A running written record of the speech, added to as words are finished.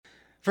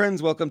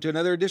Friends, welcome to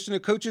another edition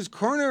of Coach's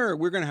Corner.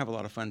 We're going to have a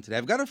lot of fun today.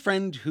 I've got a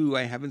friend who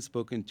I haven't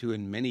spoken to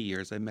in many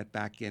years. I met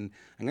back in,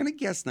 I'm going to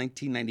guess,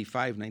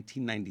 1995,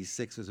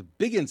 1996. It was a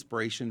big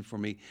inspiration for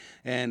me,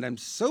 and I'm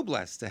so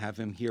blessed to have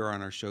him here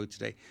on our show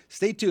today.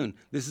 Stay tuned.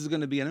 This is going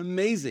to be an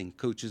amazing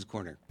Coach's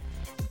Corner.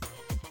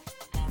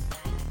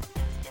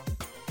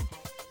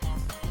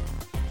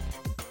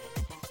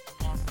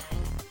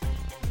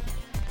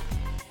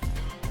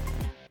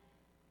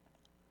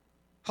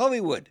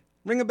 Hollywood.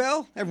 Ring a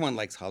bell? Everyone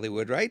likes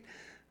Hollywood, right?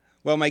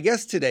 Well, my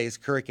guest today is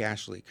Kurek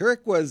Ashley.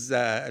 Kurek was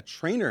a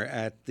trainer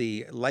at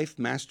the Life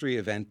Mastery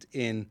event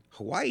in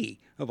Hawaii,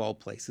 of all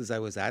places I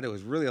was at. It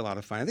was really a lot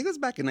of fun. I think it was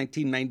back in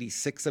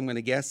 1996, I'm going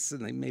to guess,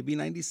 and maybe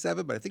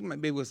 97, but I think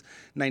maybe it was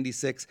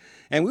 96.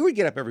 And we would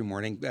get up every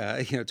morning.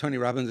 Tony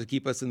Robbins would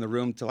keep us in the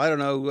room till,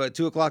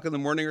 2 o'clock in the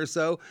morning or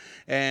so.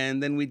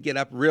 And then we'd get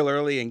up real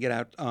early and get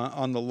out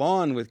on the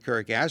lawn with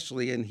Kurek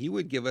Ashley, and he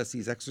would give us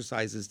these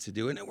exercises to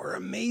do, and it were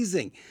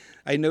amazing.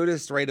 I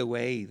noticed right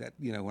away that,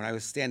 when I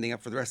was standing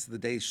up for the rest of the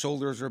day,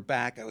 shoulders were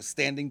back, I was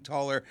standing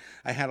taller,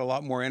 I had a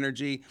lot more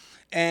energy,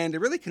 and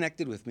it really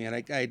connected with me.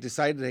 And I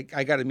decided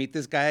I got to meet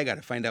this guy, I got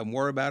to find out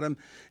more about him.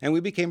 And we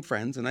became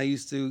friends. And I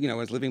used to, I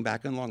was living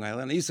back on Long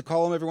Island. I used to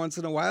call him every once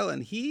in a while,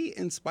 and he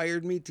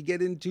inspired me to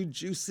get into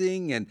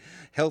juicing and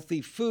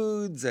healthy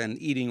foods and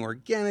eating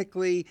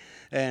organically.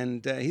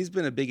 And he's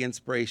been a big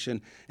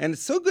inspiration. And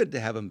it's so good to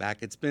have him back.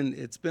 It's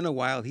been a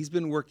while. He's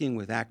been working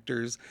with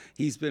actors.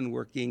 He's been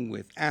working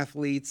with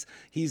athletes.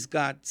 He's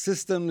got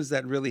systems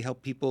that really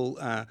help people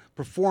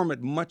perform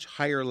at much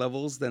higher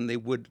levels than they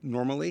would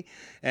normally.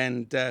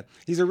 And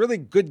he's a really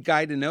good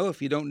guy to know.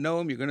 If you don't know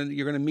him,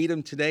 you're gonna meet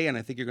him today, and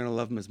I think you're gonna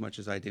love him as much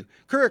as I do.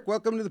 Kurek,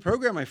 welcome to the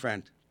program, my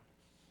friend.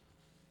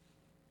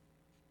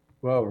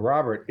 Well,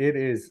 Robert, it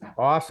is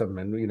awesome.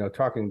 And,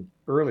 talking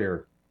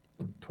earlier,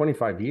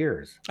 25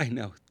 years. I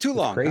know. Too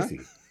long, crazy.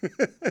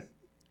 Huh?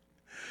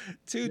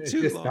 too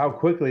just long. How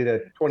quickly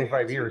that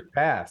 25 years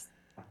passed.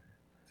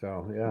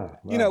 So, yeah.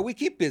 Wow. We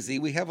keep busy.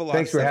 We have a lot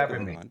Thanks of stuff for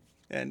having going me. on.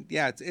 And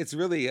yeah, it's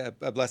really a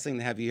blessing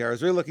to have you here. I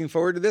was really looking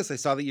forward to this. I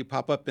saw that you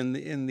pop up in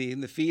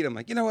the feed. I'm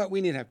like, you know what?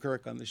 We need to have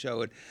Kurek on the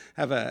show and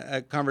have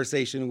a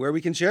conversation where we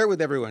can share it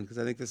with everyone, because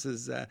I think this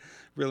is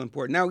real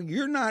important. Now,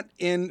 you're not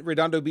in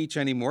Redondo Beach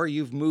anymore.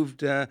 You've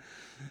moved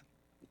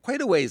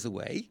quite a ways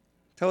away.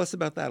 Tell us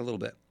about that a little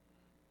bit.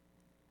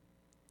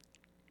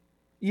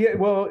 Yeah,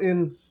 well,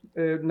 in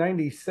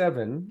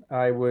 97,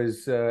 I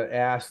was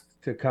asked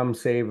to come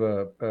save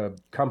a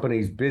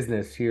company's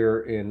business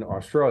here in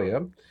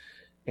Australia.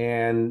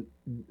 And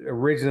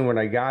originally when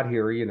I got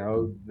here,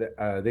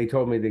 they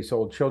told me they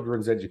sold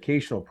children's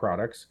educational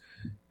products.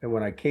 And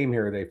when I came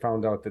here, they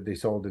found out that they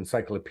sold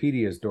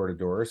encyclopedias door to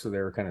door. So they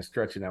were kind of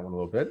stretching that one a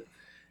little bit.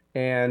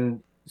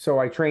 And so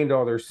I trained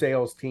all their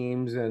sales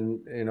teams, and,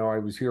 I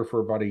was here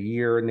for about a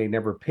year, and they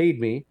never paid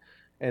me.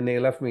 And they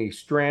left me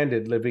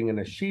stranded living in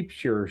a sheep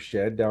shearer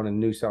shed down in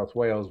New South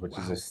Wales, which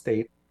is a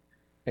state.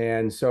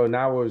 And so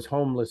now I was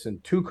homeless in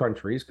 2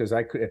 countries because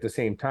I could at the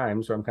same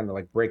time. So I'm kind of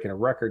like breaking a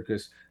record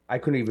because I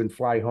couldn't even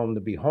fly home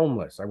to be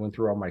homeless. I went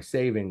through all my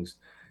savings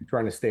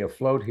trying to stay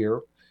afloat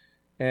here.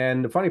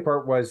 And the funny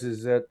part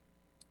is that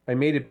I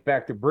made it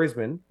back to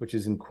Brisbane, which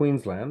is in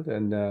Queensland.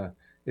 And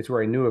it's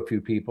where I knew a few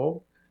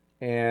people.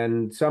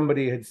 And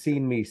somebody had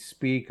seen me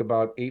speak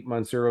about 8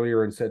 months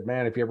earlier and said,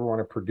 man, if you ever want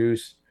to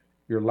produce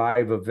your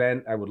live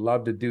event, I would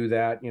love to do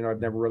that.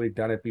 I've never really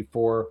done it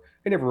before.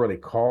 I never really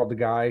called the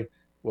guy.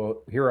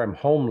 Well, here I'm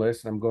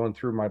homeless, and I'm going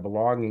through my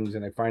belongings,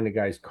 and I find the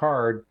guy's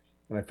card,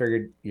 and I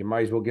figured you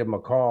might as well give him a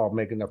call,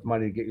 make enough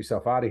money to get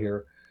yourself out of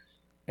here.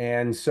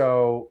 And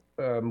so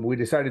we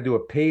decided to do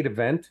a paid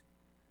event.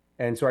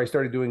 And so I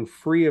started doing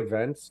free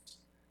events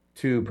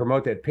to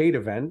promote that paid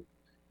event.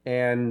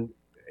 And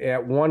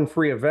at one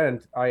free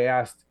event, I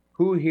asked,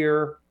 who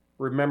here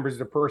remembers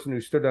the person who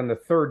stood on the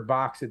 3rd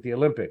box at the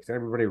Olympics? And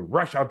everybody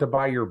rushed out to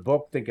buy your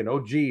book thinking, oh,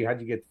 gee,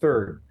 how'd you get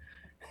 3rd?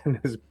 And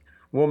this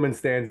woman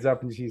stands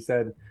up and she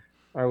said,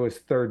 I was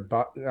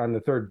on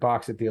the 3rd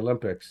box at the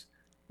Olympics.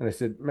 And I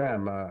said,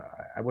 ma'am,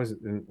 I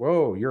wasn't.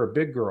 Whoa, you're a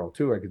big girl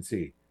too, I can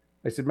see.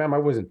 I said, ma'am, I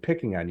wasn't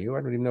picking on you. I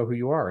don't even know who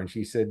you are. And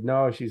she said,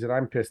 no. She said,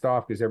 I'm pissed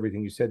off because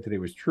everything you said today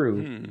was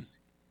true.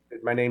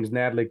 My name's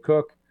Natalie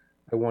Cook.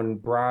 I won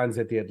bronze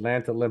at the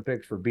Atlanta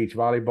Olympics for beach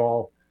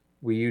volleyball.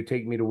 Will you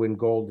take me to win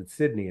gold at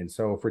Sydney? And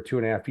so for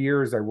 2.5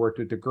 years, I worked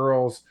with the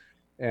girls.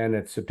 And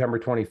at September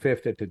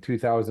 25th at the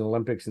 2000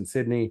 Olympics in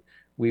Sydney,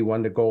 we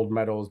won the gold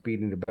medals,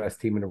 beating the best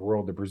team in the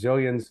world, the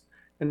Brazilians.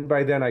 And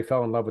by then I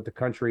fell in love with the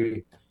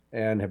country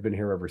and have been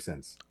here ever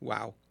since.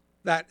 Wow.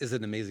 That is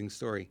an amazing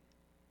story.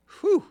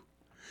 Whew.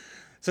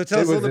 So tell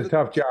us a little bit. It was a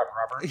tough job,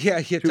 Robert.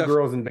 Yeah, 2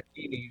 girls in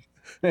bikinis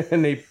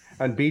and they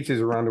on beaches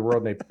around the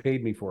world, and they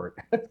paid me for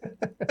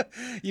it.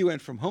 You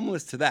went from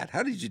homeless to that.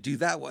 How did you do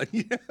that one?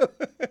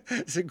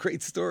 It's a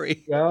great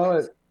story.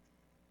 Well,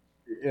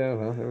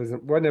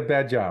 it wasn't a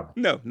bad job.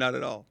 No, not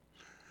at all.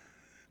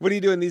 What are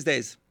you doing these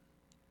days?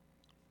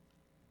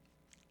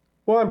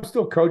 Well, I'm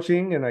still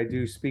coaching, and I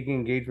do speaking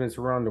engagements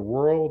around the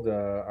world.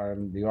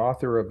 I'm the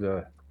author of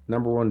the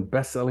 #1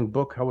 best-selling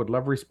book, How Would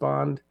Love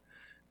Respond?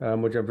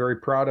 which I'm very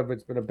proud of.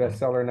 It's been a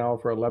bestseller now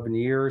for 11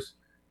 years.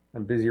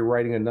 I'm busy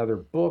writing another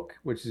book,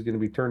 which is going to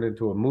be turned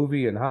into a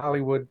movie in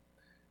Hollywood.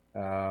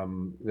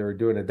 They're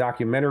doing a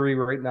documentary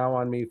right now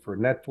on me for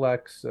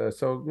Netflix.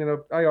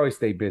 So, I always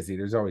stay busy.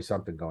 There's always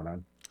something going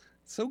on.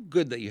 So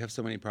good that you have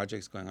so many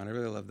projects going on. I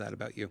really love that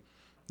about you.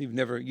 You've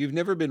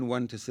never been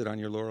one to sit on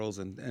your laurels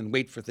and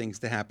wait for things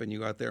to happen. You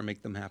go out there and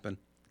make them happen.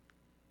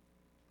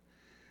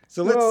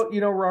 So let's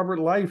Well, Robert,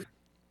 life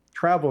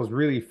travels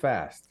really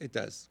fast. it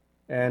does.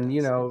 It And,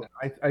 does.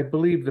 I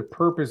believe the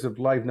purpose of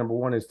life, number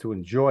one, is to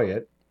enjoy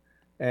it.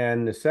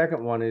 And the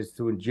second one is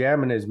to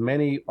examine as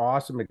many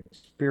awesome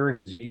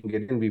experiences you can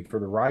get in before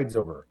the ride's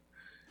over.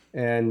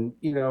 And,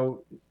 in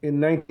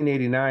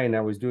 1989,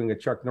 I was doing a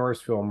Chuck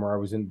Norris film where I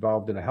was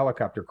involved in a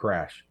helicopter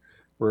crash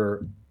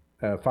where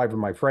five of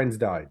my friends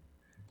died.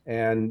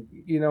 And,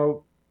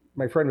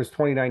 my friend was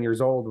 29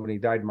 years old when he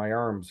died in my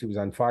arms. He was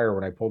on fire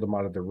when I pulled him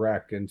out of the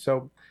wreck. And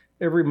so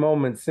every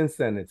moment since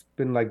then, it's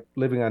been like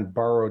living on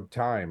borrowed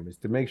time, is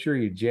to make sure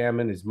you jam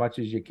in as much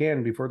as you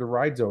can before the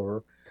ride's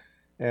over.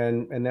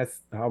 And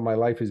that's how my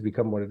life has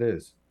become what it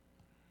is.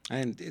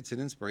 And it's an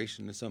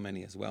inspiration to so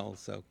many as well.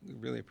 So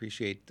really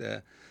appreciate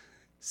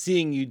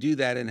seeing you do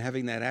that and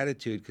having that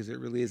attitude because it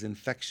really is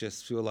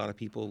infectious to a lot of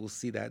people. Will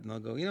see that and they'll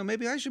go,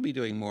 maybe I should be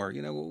doing more.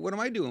 What am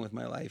I doing with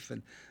my life?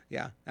 And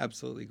yeah,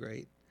 absolutely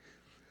great.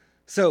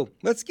 So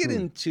let's get Hmm.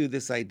 into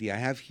this idea I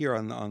have here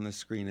on the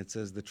screen. It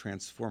says the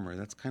Transformer.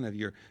 That's kind of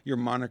your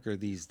moniker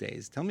these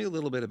days. Tell me a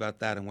little bit about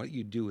that and what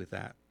you do with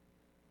that.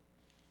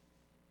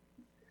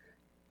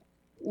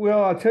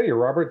 Well, I'll tell you,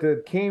 Robert,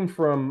 that came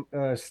from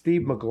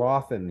Steve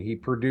McLaughlin. He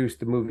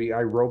produced the movie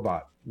I,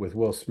 Robot with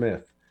Will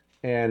Smith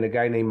and a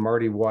guy named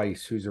Marty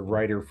Weiss, who's a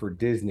writer for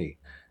Disney.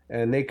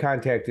 And they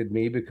contacted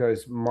me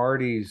because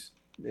Marty's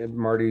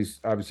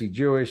obviously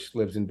Jewish,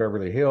 lives in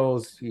Beverly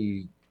Hills.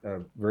 He's a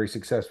very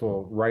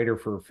successful writer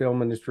for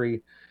film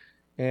industry.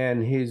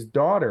 And his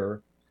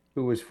daughter,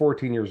 who was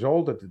 14 years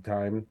old at the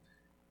time,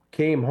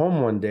 came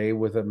home one day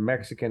with a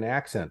Mexican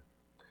accent,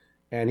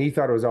 and he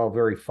thought it was all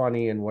very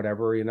funny and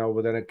whatever,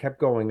 but then it kept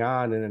going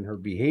on, and then her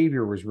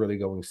behavior was really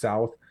going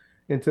south,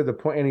 and to the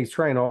point, and he's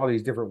trying all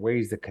these different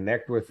ways to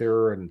connect with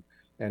her and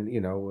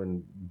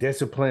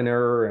discipline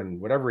her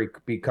and whatever, he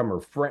could become her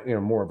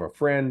friend, more of a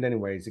friend.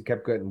 Anyways, it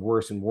kept getting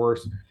worse and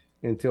worse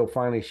until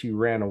finally she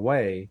ran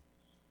away.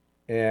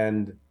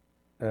 And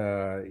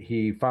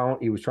he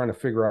was trying to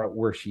figure out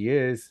where she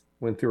is,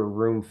 went through her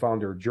room,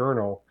 found her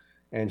journal,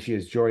 and she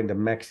has joined a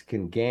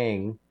Mexican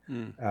gang.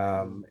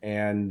 Mm.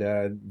 And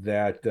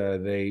that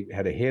they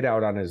had a hit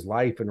out on his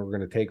life and were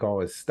going to take all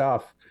his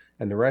stuff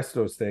and the rest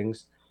of those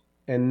things.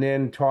 And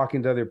then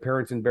talking to other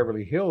parents in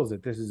Beverly Hills,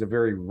 that this is a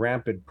very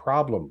rampant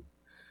problem,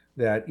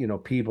 that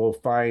people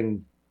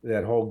find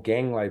that whole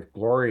gang life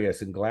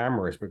glorious and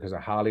glamorous because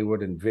of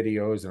Hollywood and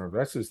videos and the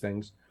rest of those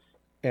things.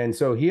 And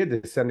so he had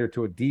to send her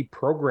to a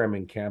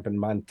deprogramming camp in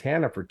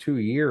Montana for 2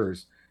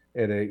 years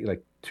at a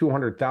like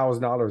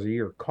 $200,000 a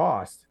year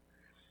cost.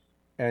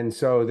 And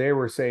so they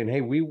were saying,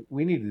 "Hey,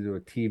 we need to do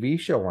a TV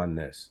show on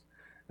this,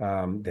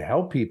 to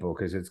help people,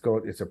 because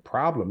it's a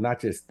problem,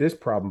 not just this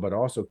problem, but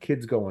also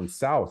kids going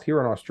south. Here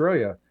in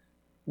Australia,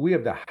 we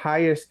have the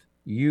highest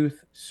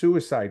youth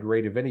suicide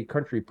rate of any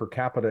country per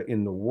capita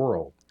in the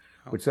world,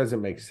 Wow. which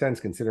doesn't make sense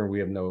considering we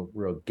have no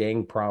real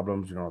gang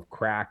problems, have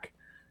crack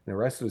and the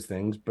rest of those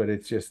things, but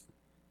it's just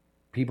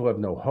people have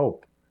no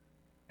hope."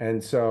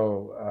 And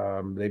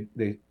so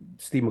they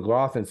Steve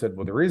McLaughlin said,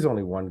 "Well, there is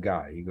only one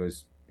guy." He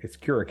goes, "It's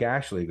Kurek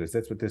Ashley." He goes,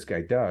 "That's what this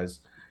guy does."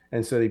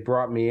 And so they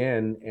brought me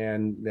in,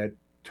 and that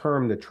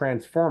term, the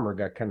transformer,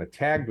 got kind of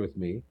tagged with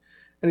me.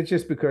 And it's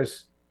just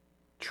because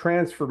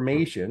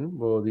transformation,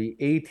 well, the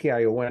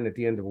ATION at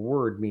the end of a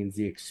word means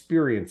the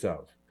experience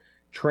of.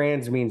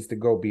 Trans means to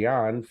go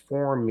beyond,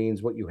 form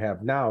means what you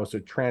have now. So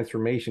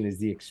transformation is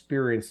the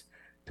experience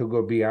to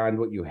go beyond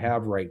what you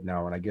have right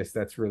now. And I guess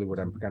that's really what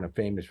I'm kind of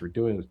famous for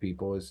doing with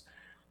people, is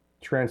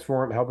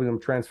helping them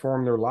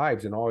transform their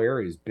lives in all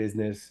areas: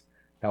 business,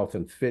 health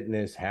and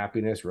fitness,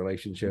 happiness,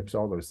 relationships,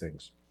 all those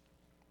things.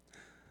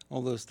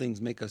 All those things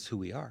make us who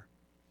we are.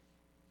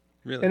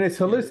 And Really. it's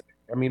Yeah. holistic.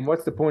 I mean,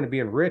 what's the point of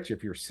being rich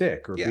if you're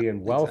sick, or Yeah.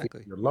 being wealthy if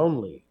Exactly. you're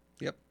lonely?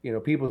 Yep.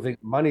 People think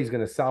money's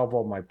going to solve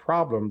all my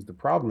problems. The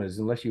problem is,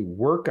 unless you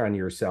work on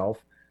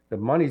yourself, the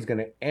money's going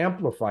to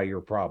amplify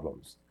your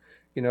problems.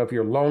 If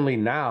you're lonely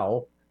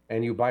now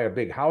and you buy a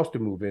big house to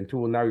move into,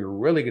 well, now you're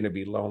really going to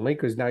be lonely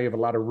because now you have a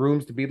lot of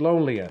rooms to be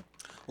lonely in.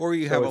 Or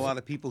you So have a it's lot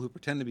of people who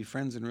pretend to be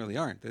friends and really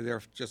aren't. They're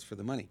there just for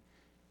the money.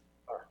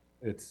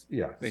 it's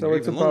yeah. Then So you're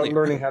it's even about lonelier.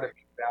 learning how to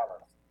be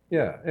balanced.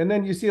 Yeah. And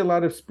then you see a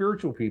lot of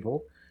spiritual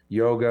people,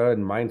 yoga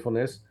and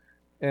mindfulness,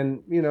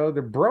 and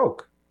they're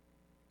broke.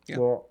 Yeah.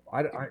 Well,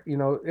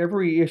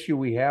 every issue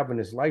we have in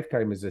this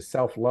lifetime is a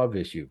self-love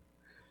issue.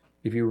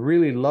 If you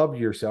really loved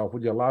yourself,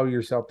 would you allow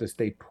yourself to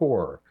stay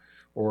poor?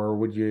 Or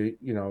would you,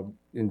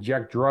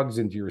 inject drugs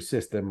into your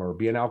system, or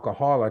be an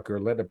alcoholic, or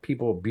let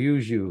people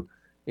abuse you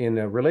in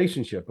a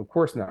relationship? Of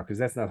course not, because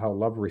that's not how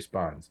love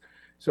responds.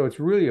 So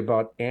it's really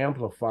about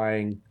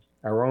amplifying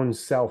our own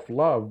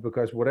self-love,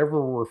 because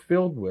whatever we're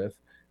filled with,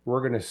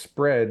 we're going to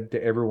spread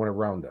to everyone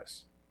around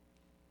us.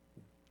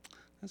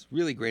 That's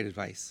really great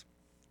advice.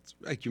 It's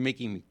like you're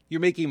making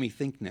me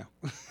think now.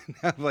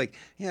 I'm like,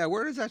 yeah,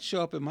 where does that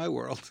show up in my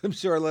world? I'm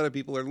sure a lot of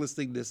people are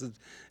listening to this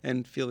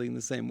and feeling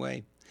the same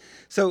way.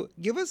 So,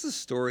 give us a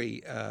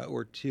story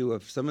or two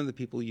of some of the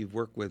people you've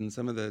worked with and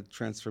some of the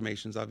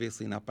transformations.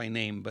 Obviously, not by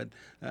name, but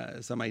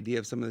some idea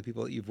of some of the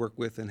people that you've worked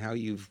with and how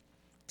you've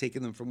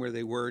taken them from where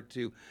they were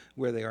to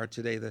where they are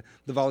today. The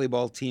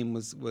volleyball team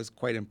was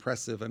quite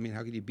impressive. I mean,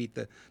 how could you beat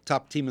the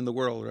top team in the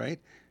world, right?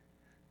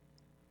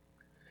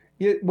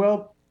 Yeah,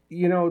 well,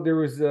 there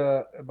was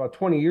about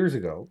 20 years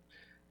ago,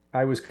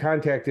 I was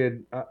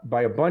contacted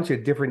by a bunch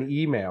of different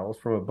emails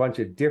from a bunch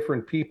of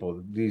different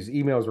people. These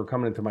emails were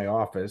coming into my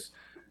office,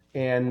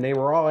 and they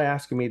were all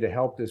asking me to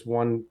help this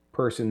one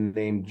person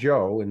named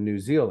Joe in New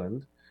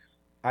Zealand.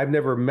 I've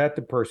never met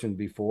the person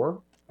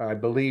before. I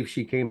believe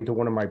she came to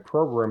one of my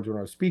programs when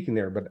I was speaking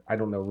there, but I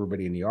don't know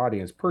everybody in the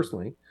audience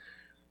personally.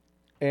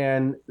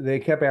 And they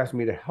kept asking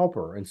me to help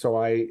her. And so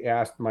I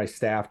asked my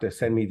staff to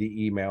send me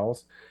the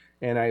emails.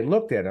 And I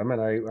looked at them and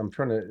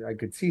I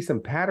could see some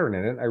pattern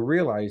in it. I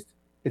realized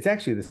it's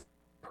actually this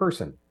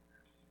person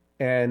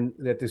and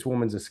that this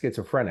woman's a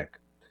schizophrenic.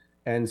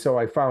 And so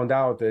I found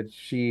out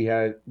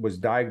that was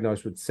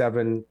diagnosed with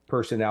 7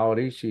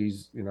 personalities.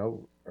 She's,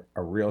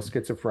 a real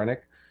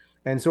schizophrenic.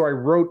 And so I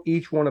wrote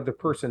each one of the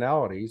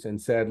personalities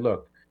and said,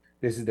 look,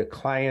 this is the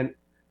client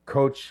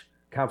coach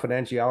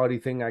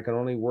confidentiality thing. I can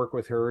only work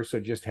with her. So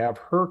just have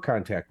her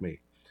contact me.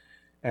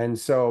 And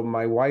so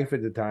my wife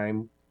at the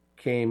time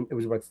came, it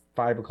was about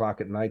 5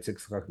 o'clock at night,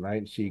 6 o'clock at night.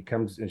 And she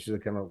comes and she's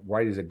like kind of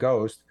white as a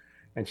ghost.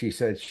 And she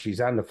said, she's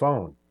on the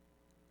phone.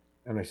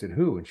 And I said,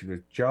 who? And she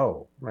goes,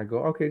 Joe. And I go,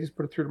 okay, just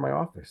put it through to my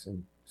office.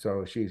 And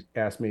so she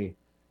asked me,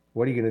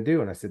 what are you going to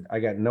do? And I said, I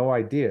got no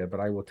idea,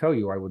 but I will tell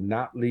you, I would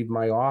not leave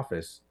my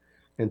office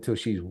until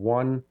she's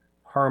one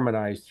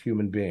harmonized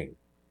human being.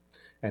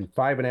 And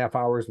 5.5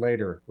 hours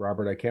later,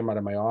 Robert, I came out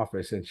of my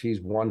office and she's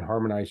one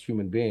harmonized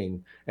human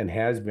being and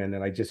has been.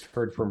 And I just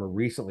heard from her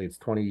recently. It's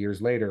 20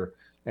 years later.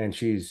 And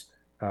she's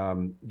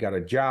got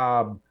a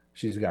job.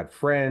 She's got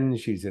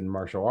friends. She's in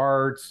martial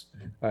arts.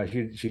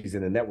 She's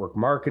in a network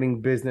marketing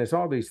business,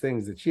 all these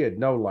things that she had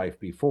no life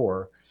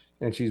before.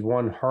 And she's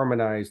one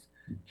harmonized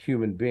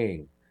human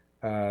being.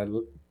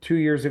 2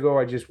 years ago,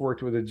 I just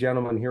worked with a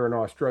gentleman here in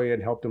Australia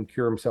and helped him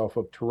cure himself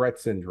of Tourette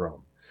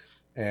syndrome.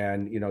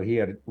 And he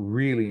had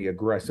really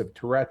aggressive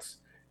Tourette's,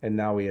 and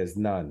now he has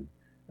none.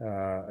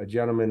 A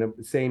gentleman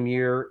the same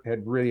year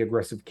had really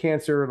aggressive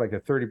cancer, like a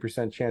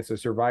 30% chance of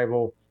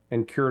survival,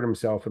 and cured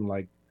himself in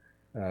like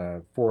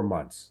 4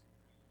 months.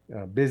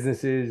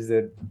 Businesses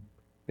that,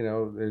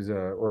 there's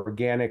a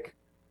organic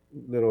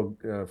little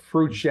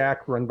fruit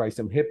shack run by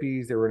some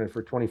hippies. They were in it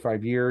for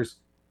 25 years,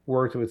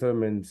 worked with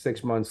them, and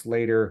 6 months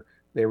later,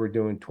 they were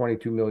doing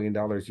 $22 million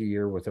a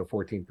year with a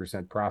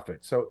 14%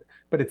 profit. So,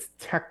 but it's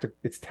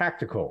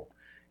tactical.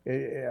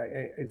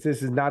 This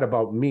is not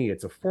about me.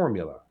 It's a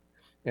formula.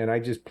 And I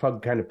just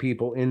plug kind of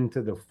people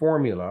into the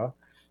formula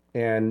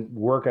and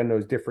work on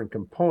those different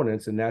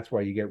components. And that's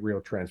why you get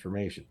real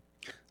transformation.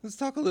 Let's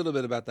talk a little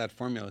bit about that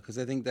formula because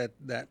I think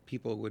that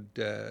people would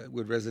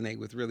resonate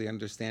with really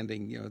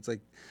understanding. It's like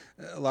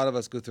a lot of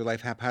us go through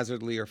life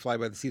haphazardly or fly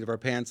by the seat of our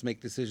pants,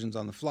 make decisions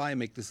on the fly,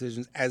 make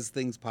decisions as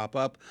things pop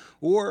up,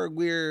 or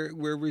we're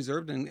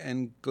reserved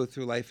and go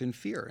through life in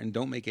fear and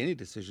don't make any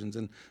decisions,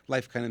 and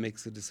life kind of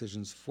makes the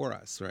decisions for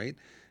us, right?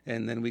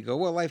 And then we go,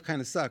 well, life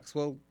kind of sucks.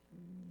 Well,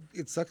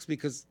 it sucks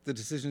because the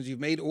decisions you've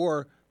made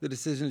or the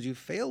decisions you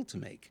failed to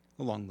make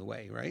along the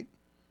way, right?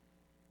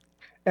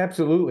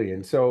 Absolutely.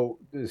 And so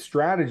the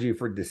strategy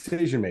for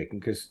decision making,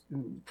 because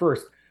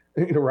first,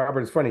 Robert,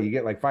 it's funny, you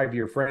get like 5 of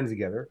your friends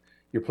together,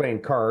 you're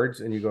playing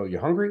cards, and you go, you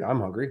hungry? I'm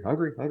hungry,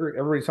 hungry, hungry.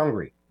 Everybody's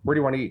hungry. Where do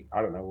you want to eat?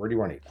 I don't know. Where do you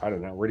want to eat? I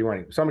don't know. Where do you want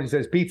to eat? Somebody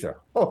says pizza.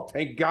 Oh,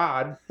 thank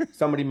God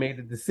somebody made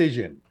a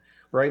decision.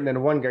 Right. And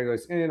then one guy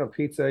goes,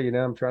 pizza,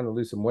 I'm trying to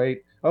lose some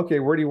weight. Okay,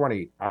 where do you want to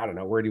eat? I don't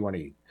know. Where do you want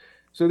to eat?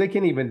 So they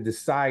can even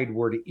decide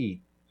where to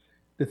eat.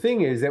 The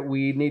thing is that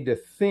we need to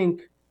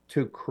think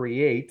to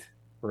create,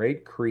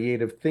 right?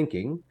 Creative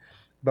thinking,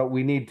 but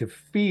we need to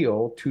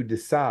feel to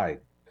decide.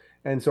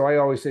 And so I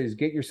always say is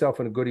get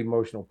yourself in a good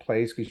emotional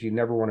place because you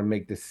never want to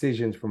make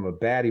decisions from a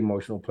bad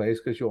emotional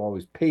place because you'll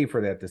always pay for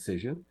that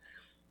decision.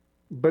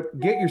 But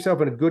get yourself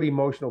in a good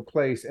emotional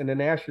place and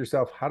then ask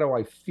yourself, how do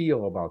I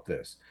feel about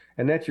this?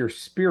 And that's your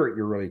spirit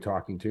you're really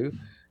talking to.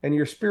 And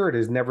your spirit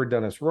has never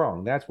done us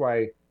wrong. That's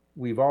why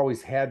we've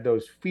always had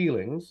those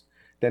feelings.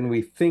 Then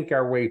we think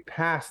our way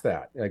past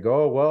that. Like,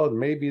 oh, well,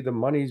 maybe the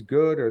money's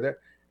good or that.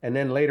 And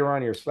then later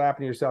on, you're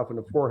slapping yourself in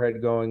the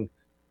forehead going,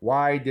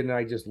 why didn't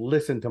I just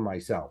listen to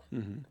myself?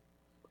 Mm-hmm.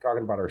 We're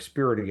talking about our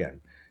spirit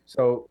again.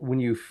 So when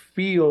you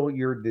feel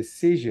your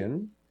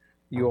decision,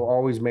 you'll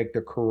always make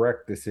the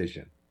correct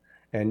decision.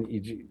 And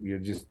you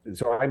just,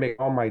 so I make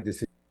all my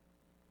decisions.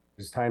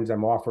 There's times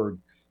I'm offered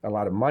a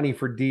lot of money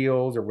for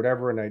deals or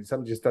whatever, and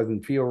something just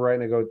doesn't feel right.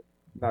 And I go,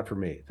 not for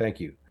me. Thank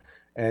you.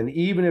 And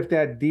even if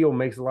that deal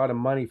makes a lot of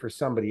money for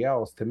somebody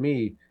else, to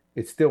me,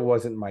 it still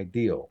wasn't my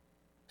deal.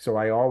 So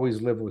I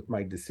always live with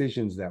my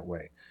decisions that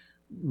way.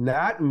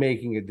 Not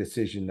making a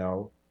decision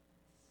though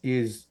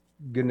is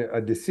gonna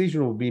a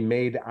decision will be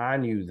made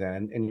on you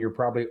then, and you're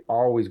probably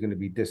always going to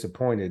be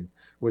disappointed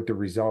with the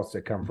results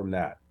that come from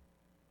that.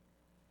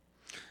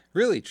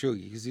 Really true,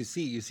 because you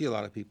see a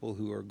lot of people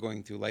who are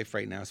going through life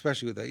right now,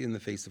 especially in the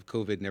face of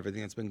COVID and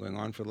everything that's been going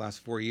on for the last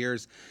 4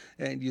 years,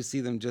 and you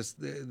see them just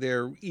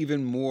they're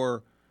even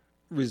more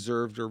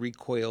reserved or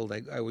recoiled,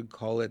 I would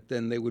call it,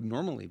 than they would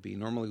normally be.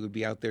 Normally, would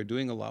be out there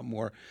doing a lot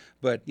more,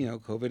 but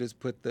COVID has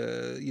put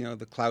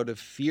the cloud of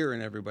fear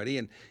in everybody,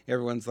 and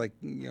everyone's like,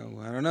 I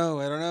don't know,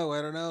 I don't know,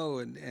 I don't know,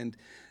 and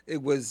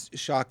it was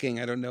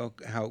shocking. I don't know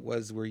how it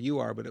was where you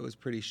are, but it was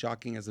pretty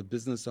shocking as a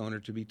business owner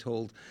to be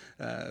told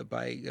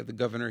by the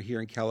governor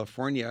here in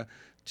California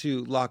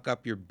to lock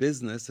up your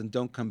business and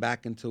don't come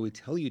back until we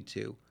tell you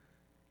to.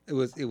 It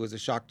was a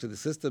shock to the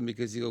system,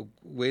 because you go,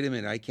 wait a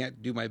minute, I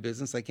can't do my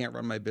business, I can't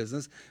run my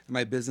business, and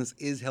my business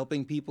is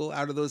helping people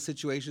out of those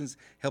situations,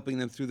 helping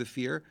them through the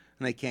fear,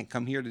 and I can't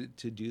come here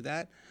to do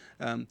that.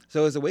 So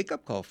it was a wake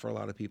up call for a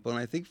lot of people,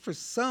 and I think for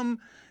some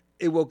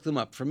it woke them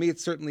up. For me, it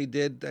certainly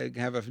did. I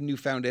have a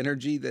newfound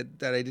energy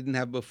that I didn't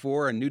have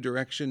before, a new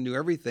direction, new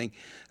everything.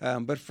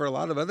 But for a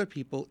lot of other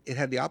people, it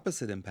had the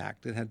opposite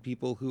impact. It had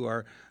people who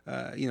are,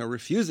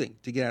 refusing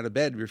to get out of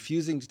bed,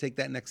 refusing to take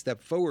that next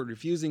step forward,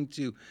 refusing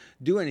to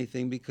do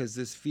anything because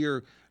this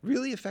fear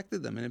really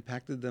affected them and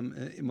impacted them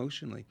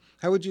emotionally.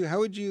 How would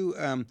you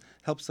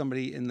help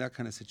somebody in that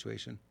kind of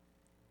situation?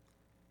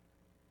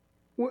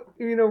 Well,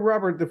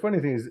 Robert, the funny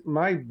thing is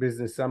my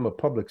business, I'm a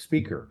public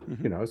speaker,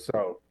 Hmm.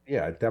 so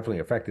yeah, it definitely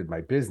affected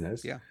my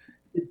business. Yeah.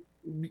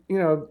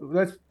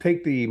 Let's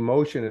take the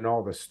emotion and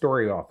all the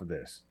story off of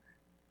this.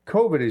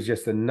 COVID is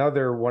just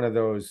another one of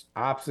those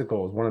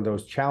obstacles, one of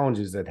those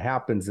challenges that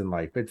happens in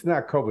life. It's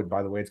not COVID,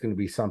 by the way, it's going to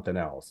be something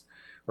else,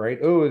 right?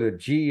 Oh, the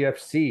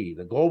GFC,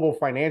 the global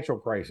financial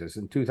crisis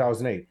in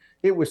 2008.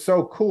 It was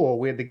so cool.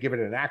 We had to give it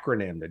an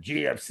acronym, the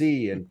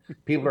GFC, and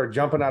people are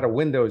jumping out of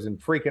windows and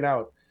freaking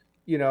out.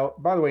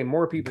 By the way,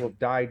 more people have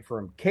died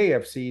from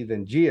KFC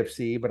than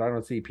GFC, but I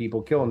don't see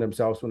people killing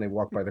themselves when they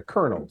walk by the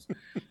kernels.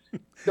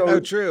 Oh, So,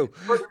 true.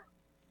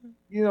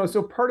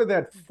 so part of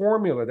that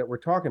formula that we're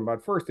talking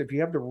about, first, if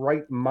you have the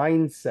right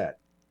mindset,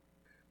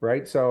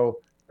 right? So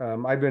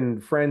I've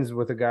been friends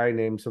with a guy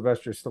named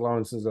Sylvester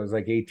Stallone since I was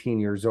like 18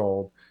 years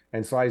old.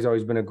 And Sly's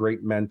always been a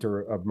great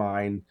mentor of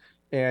mine.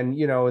 And,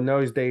 in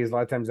those days, a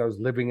lot of times I was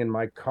living in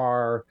my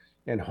car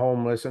and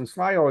homeless. And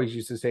Sly always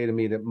used to say to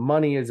me that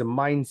money is a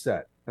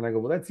mindset. And I go,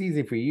 well, that's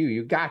easy for you.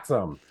 You got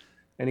some.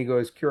 And he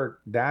goes, Kurek,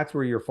 that's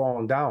where you're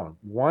falling down.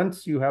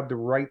 Once you have the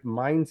right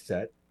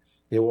mindset,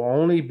 it will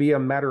only be a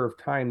matter of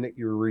time that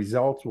your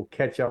results will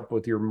catch up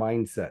with your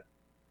mindset.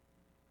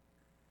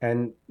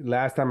 And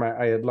last time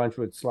I had lunch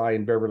with Sly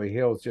in Beverly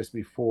Hills just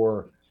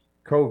before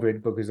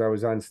COVID, because I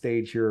was on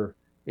stage here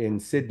in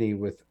Sydney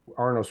with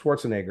Arnold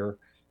Schwarzenegger,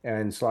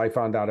 and Sly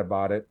found out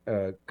about it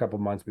a couple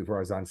months before I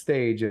was on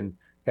stage and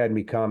had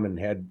me come and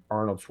had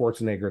Arnold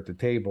Schwarzenegger at the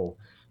table.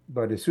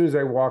 But as soon as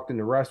I walked in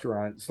the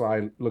restaurant,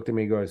 Sly looked at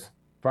me and goes,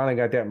 finally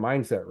got that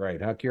mindset right,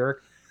 huh, Kurek?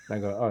 And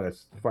I go, oh,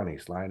 that's funny,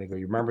 Sly. And I go,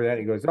 you remember that? And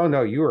he goes, oh,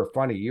 no, you were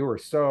funny. You were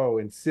so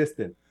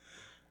insistent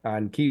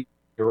on keep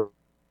so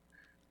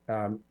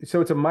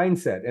it's a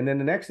mindset. And then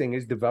the next thing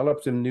is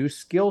develop some new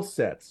skill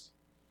sets,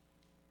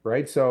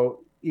 right?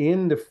 So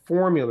in the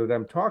formula that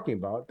I'm talking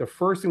about, the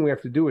first thing we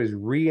have to do is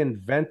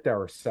reinvent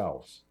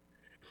ourselves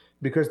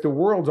because the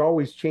world's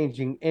always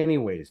changing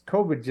anyways.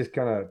 COVID just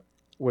kind of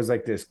was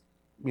like this,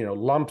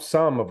 lump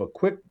sum of a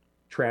quick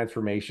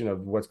transformation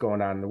of what's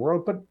going on in the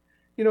world. But,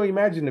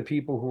 imagine the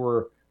people who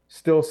are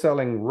still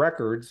selling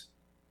records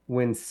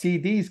when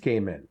CDs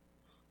came in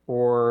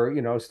or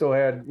still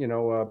had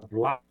a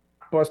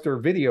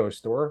blockbuster video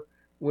store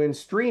when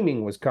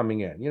streaming was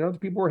coming in. The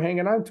people were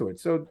hanging on to it.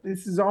 So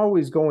this is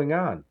always going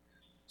on.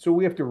 So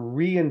we have to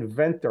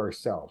reinvent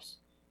ourselves.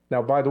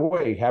 Now, by the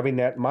way, having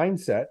that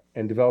mindset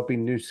and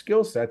developing new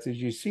skill sets, as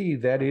you see,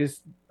 that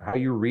is how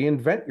you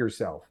reinvent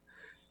yourself.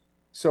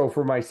 So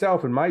for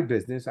myself and my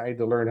business, I had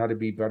to learn how to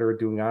be better at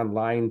doing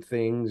online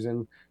things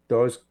and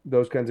those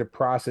kinds of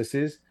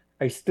processes.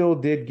 I still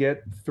did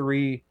get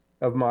 3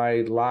 of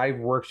my live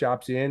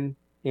workshops in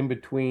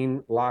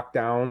between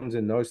lockdowns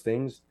and those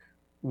things.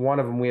 One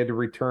of them we had to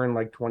return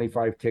like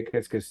 25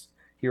 tickets because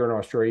here in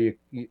Australia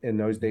in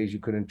those days you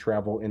couldn't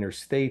travel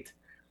interstate,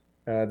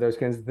 those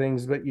kinds of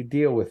things, but you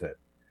deal with it.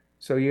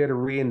 So you got to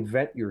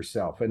reinvent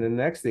yourself. And the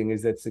next thing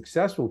is that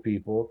successful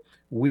people,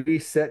 we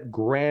set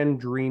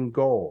grand dream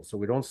goals. So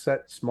we don't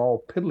set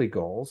small, piddly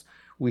goals.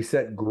 We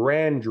set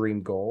grand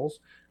dream goals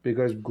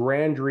because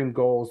grand dream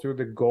goals are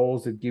the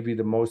goals that give you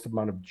the most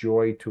amount of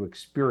joy to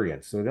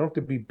experience. So they don't have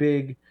to be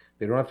big.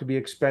 They don't have to be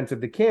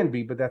expensive. They can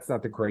be, but that's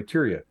not the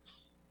criteria.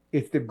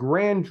 It's the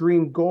grand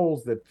dream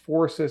goals that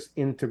force us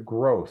into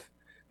growth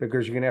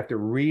because you're going to have to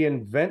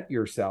reinvent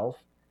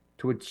yourself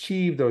to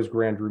achieve those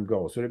grand dream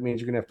goals. So that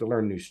means you're going to have to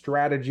learn new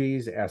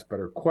strategies, ask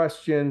better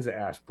questions,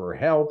 ask for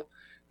help,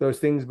 those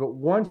things. But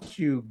once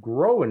you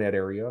grow in that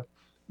area,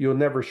 you'll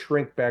never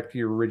shrink back to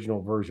your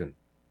original version.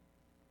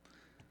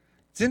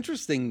 It's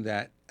interesting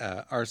that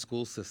our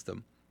school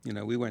system,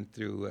 we went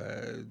through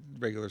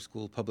regular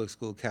school, public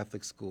school,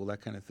 Catholic school,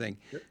 that kind of thing,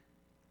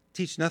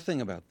 teach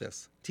nothing about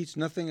this, teach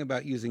nothing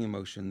about using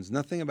emotions,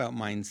 nothing about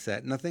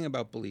mindset, nothing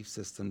about belief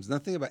systems,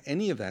 nothing about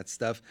any of that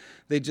stuff.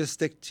 They just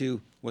stick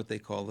to what they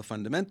call the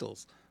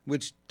fundamentals,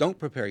 which don't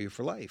prepare you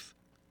for life,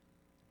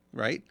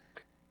 right?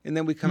 And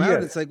then we come out,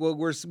 and it's Yes, like, well,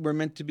 we're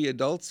meant to be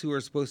adults who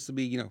are supposed to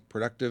be,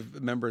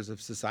 productive members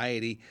of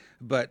society,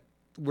 but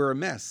we're a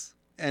mess,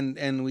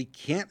 and we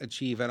can't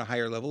achieve at a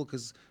higher level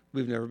because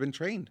we've never been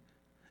trained.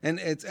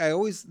 And I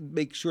always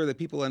make sure that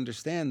people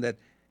understand that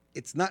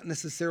it's not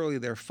necessarily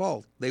their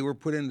fault. They were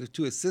put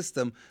into a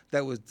system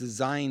that was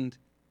designed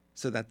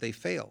so that they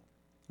fail,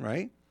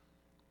 right?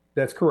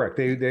 that's correct.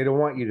 They don't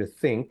want you to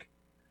think,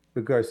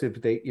 because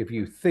if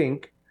you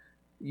think,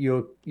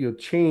 you'll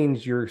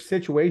change your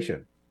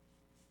situation.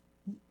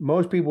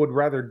 Most people would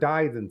rather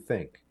die than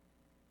think.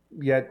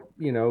 Yet,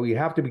 you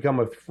have to become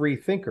a free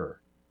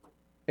thinker.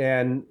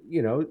 And,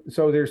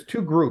 so there's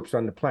two groups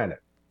on the planet.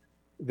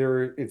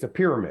 It's a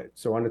pyramid.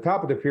 So on the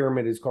top of the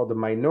pyramid is called the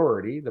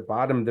minority. The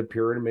bottom of the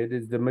pyramid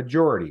is the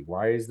majority.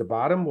 Why is the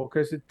bottom? Well,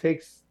 because it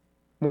takes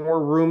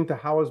more room to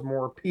house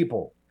more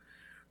people.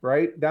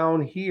 Right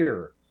down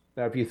here.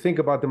 Now, if you think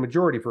about the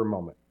majority for a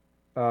moment,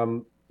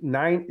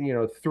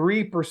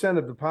 3%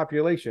 of the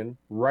population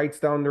writes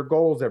down their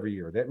goals every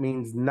year. That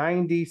means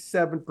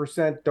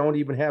 97% don't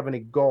even have any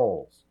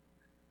goals.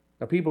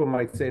 Now, people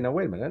might say, "No,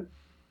 wait a minute.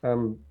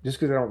 Just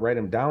because I don't write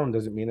them down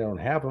doesn't mean I don't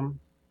have them."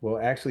 Well,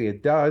 actually,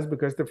 it does,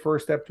 because the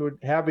first step to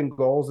having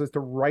goals is to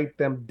write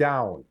them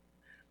down,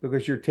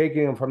 because you're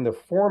taking them from the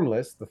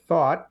formless, the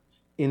thought,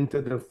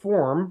 into the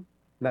form,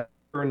 not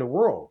in the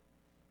world.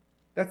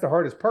 That's the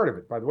hardest part of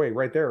it, by the way,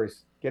 right there,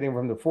 is getting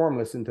from the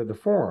formless into the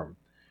form.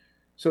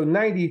 So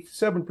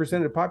 97%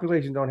 of the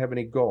population don't have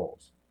any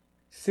goals.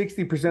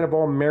 60% of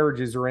all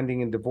marriages are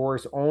ending in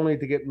divorce, only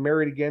to get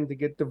married again, to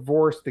get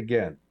divorced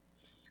again.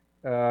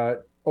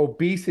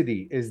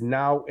 Obesity is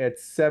now at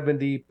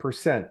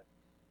 70%.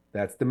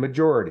 That's the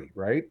majority,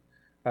 right?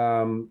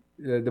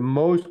 The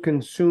most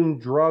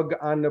consumed drug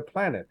on the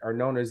planet are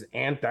known as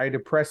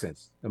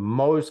antidepressants. The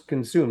most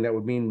consumed, that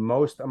would mean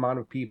most amount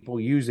of people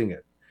using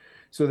it.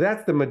 So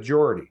that's the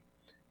majority.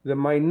 The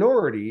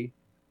minority,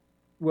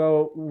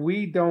 well,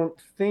 we don't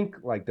think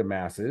like the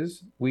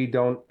masses, we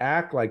don't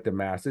act like the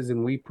masses,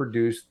 and we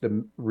produce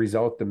the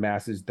result the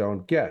masses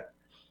don't get.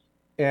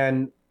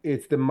 And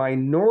it's the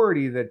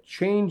minority that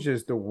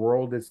changes the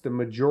world. It's the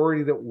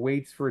majority that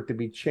waits for it to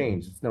be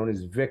changed. It's known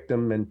as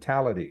victim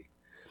mentality.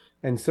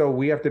 And so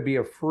we have to be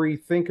a free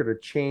thinker to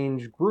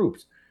change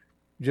groups,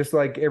 just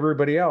like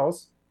everybody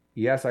else.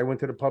 Yes, I went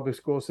to the public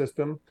school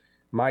system.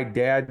 My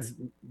dad's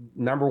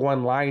number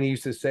one line he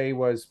used to say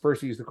was,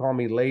 first he used to call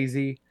me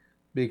lazy,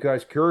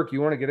 because, Kurek,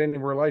 you want to get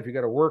anywhere in life, you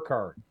got to work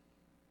hard.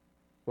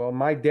 Well,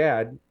 my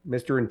dad,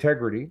 Mr.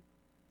 Integrity,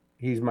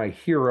 he's my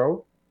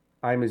hero.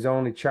 I'm his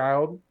only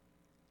child.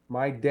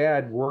 My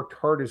dad worked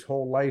hard his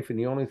whole life, and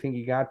the only thing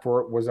he got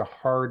for it was a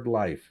hard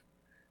life,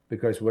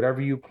 because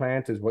whatever you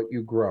plant is what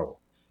you grow.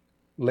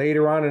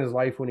 Later on in his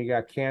life, when he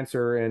got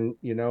cancer and,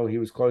 he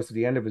was close to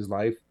the end of his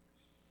life,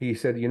 he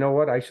said, "You know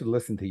what? I should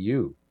listen to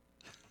you.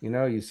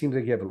 You seem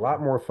like you have a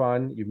lot more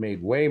fun. You've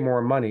made way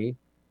more money,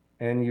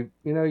 and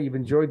you've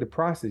enjoyed the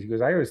process." He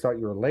goes, "I always thought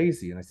you were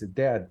lazy." And I said,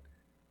 "Dad,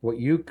 what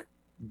you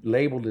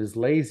labeled as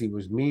lazy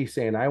was me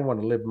saying I want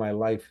to live my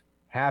life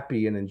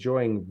happy and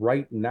enjoying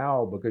right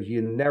now, because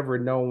you never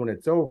know when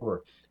it's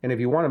over. And if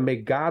you want to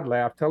make God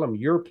laugh, tell him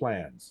your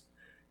plans.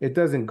 It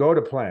doesn't go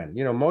to plan."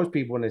 Most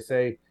people, when they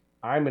say,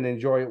 "I'm going to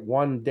enjoy it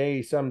one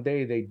day,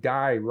 someday," they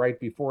die right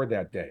before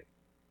that day.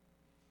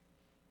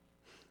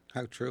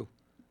 How true.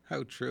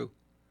 How true.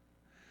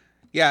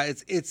 Yeah,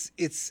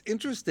 it's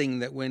interesting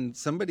that when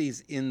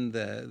somebody's in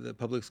the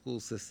public school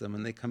system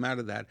and they come out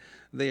of that,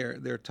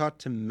 they're taught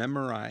to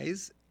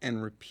memorize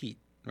and repeat,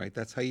 right?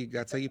 That's how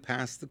you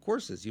pass the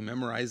courses. You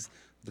memorize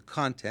the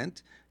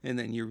content, and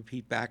then you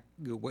repeat back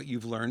what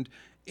you've learned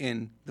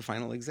in the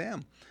final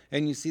exam.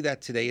 And you see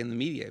that today in the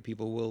media.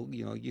 People will,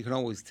 you can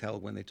always tell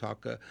when they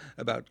talk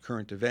about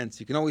current events.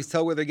 You can always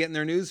tell where they're getting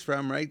their news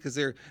from, right? Because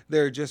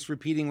they're just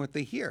repeating what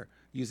they hear,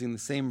 using the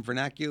same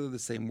vernacular, the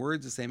same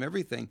words, the same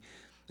everything.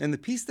 And the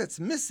piece that's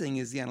missing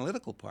is the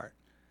analytical part.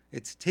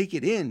 It's take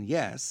it in,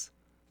 yes,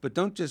 but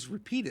don't just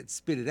repeat it,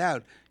 spit it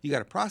out. You got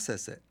to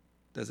process it.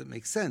 Does it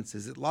make sense?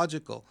 Is it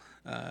logical?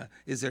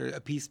 Is there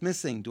a piece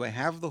missing? Do I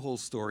have the whole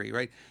story,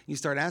 right? You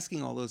start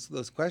asking all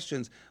those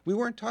questions. We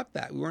weren't taught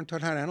that. We weren't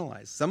taught how to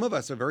analyze. Some of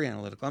us are very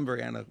analytical. I'm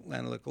very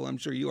analytical. I'm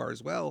sure you are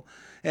as well.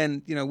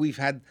 And, we've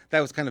had, that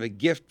was kind of a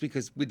gift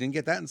because we didn't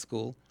get that in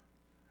school.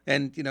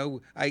 And,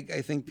 I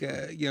think,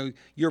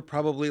 you're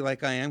probably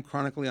like I am,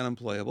 chronically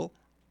unemployable,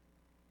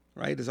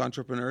 right? As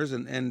entrepreneurs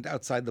and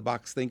outside the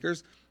box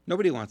thinkers.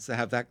 Nobody wants to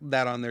have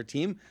that on their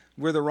team.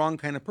 We're the wrong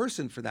kind of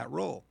person for that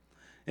role.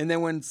 And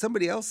then when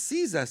somebody else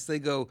sees us, they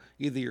go,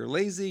 either you're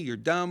lazy, you're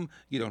dumb,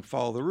 you don't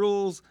follow the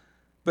rules.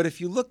 But if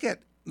you look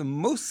at the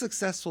most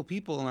successful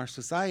people in our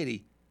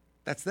society,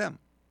 that's them.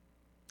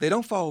 They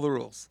don't follow the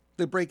rules.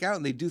 They break out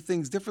and they do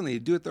things differently. They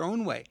do it their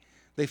own way.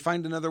 They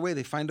find another way.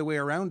 They find a way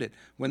around it.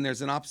 When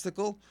there's an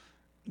obstacle,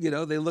 they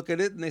look at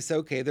it and they say,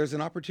 okay, there's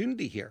an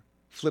opportunity here.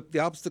 Flip the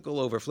obstacle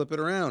over, flip it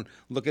around,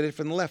 look at it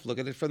from the left, look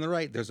at it from the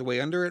right. There's a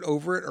way under it,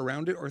 over it,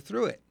 around it, or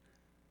through it.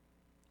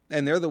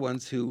 And they're the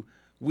ones who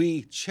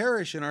we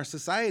cherish in our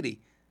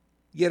society.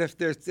 Yet if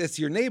it's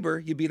your neighbor,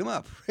 you beat them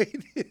up, right?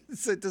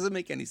 So it doesn't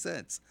make any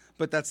sense.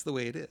 But that's the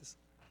way it is.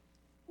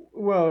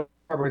 Well,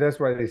 Robert, that's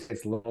why they say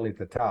it's lonely at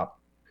the top,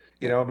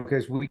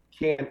 because we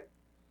can't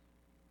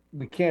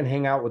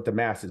hang out with the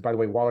masses. By the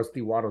way, Wallace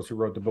D. Wattles, who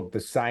wrote the book, The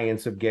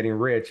Science of Getting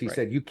Rich, he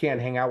said, you can't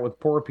hang out with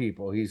poor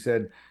people. He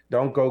said,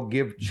 don't go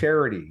give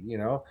charity.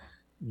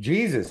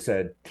 Jesus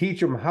said, teach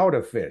them how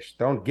to fish.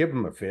 Don't give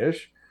them a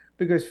fish,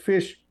 because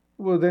fish,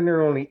 well, then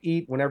they're only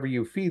eat whenever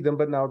you feed them,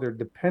 but now they're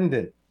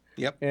dependent.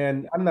 Yep.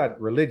 And I'm not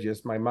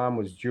religious. My mom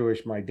was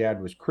Jewish. My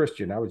dad was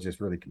Christian. I was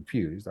just really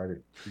confused.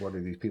 What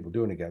are these people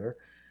doing together?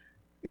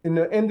 In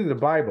the end of the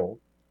Bible,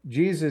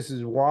 Jesus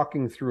is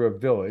walking through a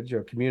village,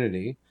 a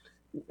community,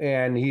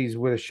 and he's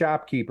with a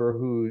shopkeeper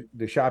who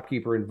the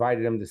shopkeeper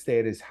invited him to stay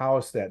at his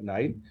house that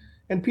night.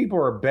 And people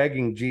are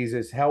begging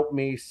Jesus, help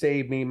me,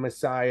 save me,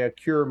 Messiah,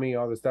 cure me,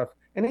 all this stuff.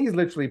 And he's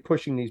literally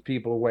pushing these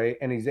people away,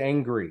 and he's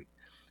angry.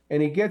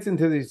 And he gets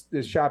into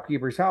this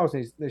shopkeeper's house,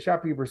 and the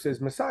shopkeeper says,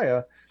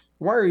 Messiah,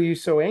 why are you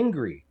so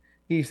angry?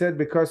 He said,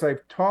 because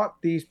I've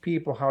taught these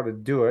people how to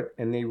do it,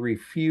 and they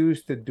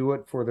refuse to do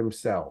it for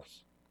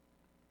themselves.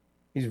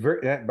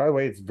 By the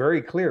way, it's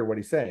very clear what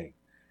he's saying.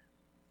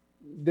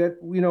 That,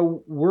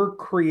 we're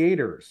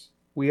creators.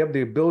 We have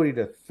the ability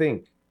to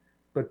think,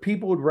 but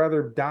people would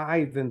rather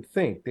die than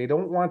think. They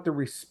don't want the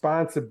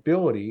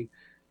responsibility,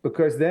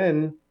 because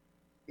then,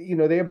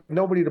 they have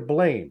nobody to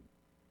blame.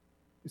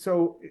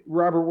 So,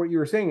 Robert, what you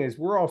were saying is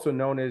we're also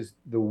known as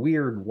the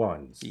weird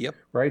ones. Yep.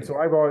 Right. So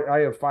I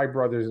have 5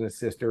 brothers and a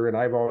sister, and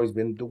I've always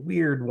been the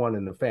weird one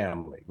in the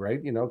family.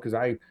 Right. Because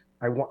I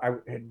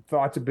had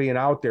thoughts of being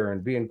out there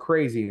and being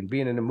crazy and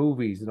being in the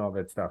movies and all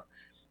that stuff.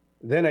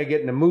 Then I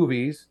get in the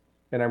movies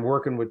and I'm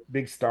working with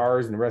big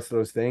stars and the rest of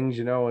those things,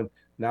 and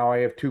now I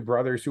have 2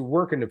 brothers who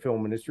work in the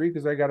film industry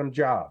because I got them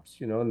jobs,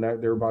 and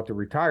they're about to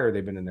retire.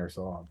 They've been in there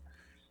so long.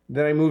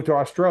 Then I moved to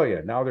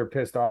Australia. Now they're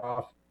pissed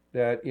off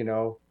that,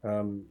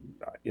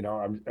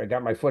 I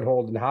got my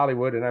foothold in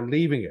Hollywood and I'm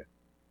leaving it.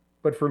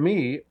 But for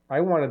me, I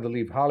wanted to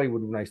leave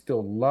Hollywood when I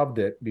still loved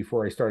it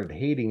before I started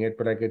hating it,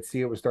 but I could see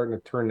it was starting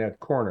to turn that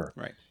corner.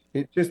 Right.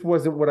 It just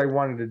wasn't what I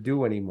wanted to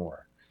do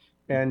anymore.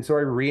 And so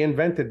I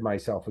reinvented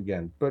myself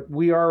again. But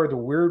we are the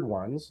weird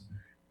ones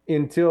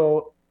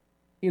until,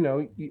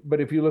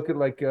 but if you look at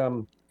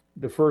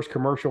the first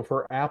commercial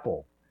for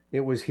Apple,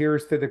 it was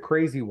here's to the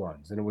crazy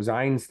ones. And it was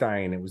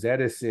Einstein, it was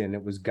Edison,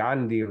 it was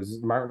Gandhi, it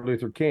was Martin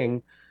Luther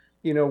King.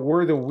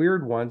 We're the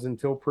weird ones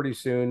until pretty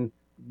soon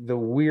the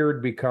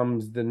weird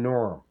becomes the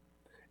norm.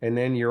 And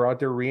then you're out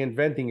there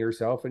reinventing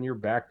yourself and you're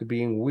back to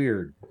being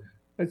weird.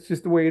 That's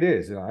just the way it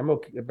is. And I'm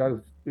okay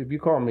about if you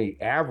call me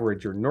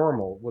average or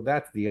normal, well,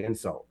 that's the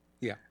insult.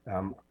 Yeah.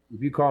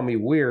 If you call me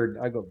weird,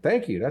 I go,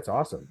 thank you. That's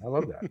awesome. I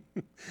love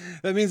that.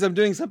 That means I'm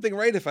doing something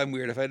right if I'm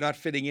weird, if I'm not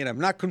fitting in. I'm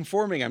not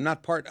conforming. I'm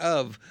not part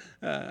of.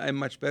 I'm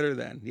much better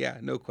than. Yeah,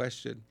 no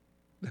question.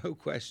 No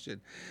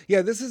question.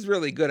 Yeah, this is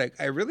really good.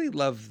 I really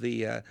love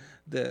the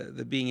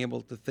being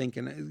able to think.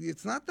 And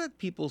it's not that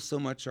people so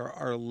much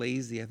are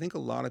lazy. I think a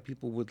lot of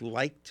people would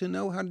like to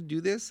know how to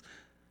do this,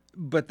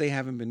 but they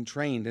haven't been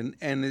trained.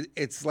 And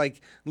it's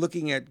like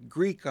looking at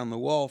Greek on the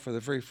wall for the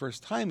very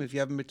first time. If you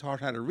haven't been taught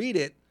how to read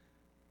it,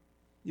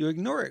 you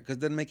ignore it because it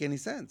doesn't make any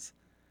sense.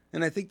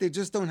 And I think they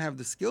just don't have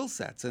the skill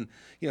sets. And,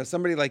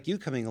 somebody like you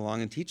coming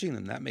along and teaching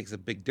them, that makes a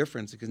big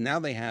difference because now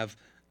they have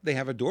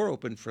a door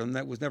open for them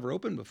that was never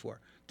open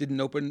before. Didn't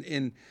open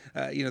in,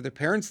 their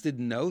parents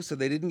didn't know, so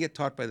they didn't get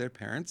taught by their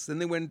parents. Then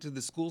they went into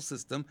the school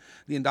system.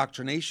 The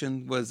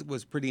indoctrination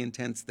was pretty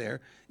intense there.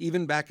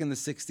 Even back in the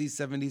 60s,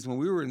 70s, when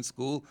we were in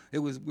school,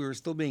 we were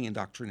still being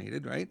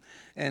indoctrinated, right?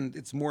 And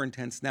it's more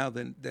intense now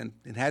than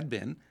it had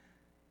been.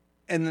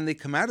 And then they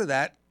come out of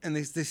that and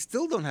they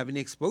still don't have any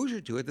exposure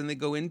to it. Then they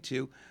go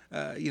into,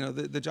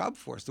 the job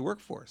force, the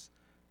workforce.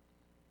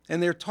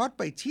 And they're taught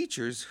by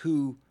teachers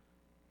who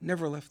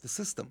never left the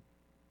system.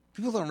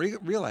 People don't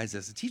realize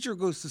this. A teacher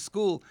goes to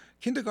school,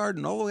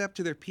 kindergarten, all the way up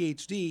to their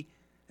PhD,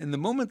 and the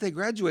moment they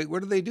graduate,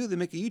 what do? They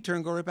make a U-turn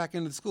and go right back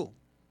into the school.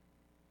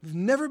 They've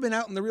never been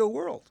out in the real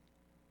world.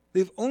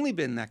 They've only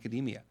been in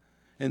academia.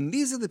 And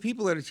these are the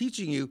people that are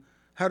teaching you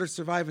how to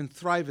survive and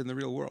thrive in the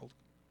real world.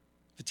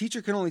 If a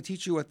teacher can only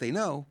teach you what they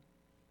know,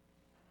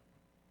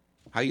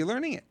 how are you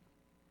learning it?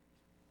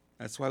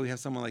 That's why we have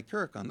someone like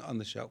Kurek on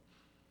the show.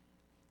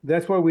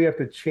 That's why we have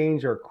to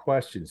change our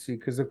questions. See,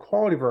 because the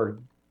quality of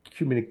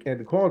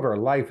our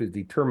life is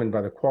determined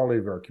by the quality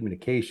of our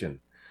communication,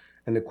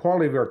 and the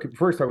quality of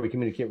first how we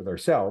communicate with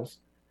ourselves,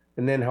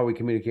 and then how we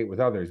communicate with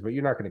others. But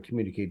you're not going to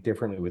communicate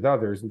differently with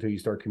others until you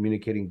start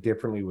communicating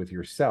differently with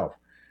yourself.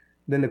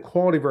 Then the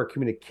quality of our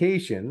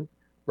communication,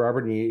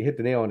 Robert, and you hit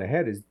the nail on the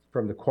head, is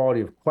from the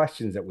quality of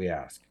questions that we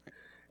ask.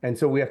 And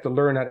so we have to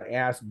learn how to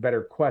ask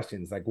better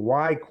questions, like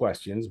why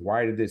questions.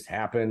 Why did this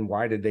happen?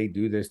 Why did they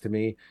do this to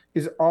me?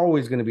 Is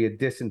always going to be a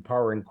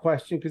disempowering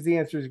question because the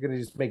answer is going to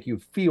just make you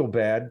feel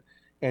bad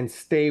and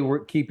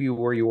keep you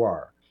where you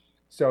are.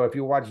 So if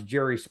you watch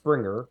Jerry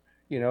Springer,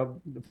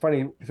 the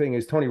funny thing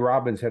is Tony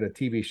Robbins had a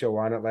TV show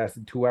on it,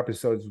 lasted 2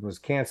 episodes, was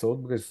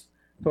canceled because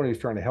Tony was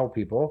trying to help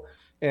people.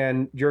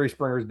 And Jerry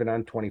Springer's been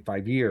on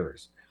 25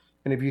 years.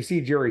 And if you see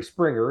Jerry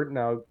Springer,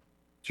 now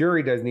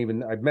Jerry doesn't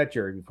even, I've met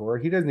Jerry before,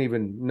 he doesn't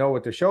even know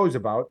what the show's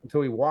about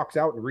until he walks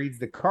out and reads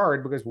the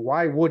card because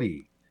why would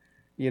he?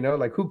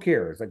 Like who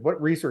cares? Like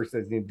what research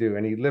does he do?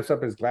 And he lifts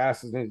up his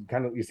glasses and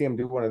you see him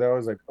do one of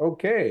those, like,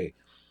 okay.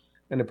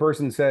 And the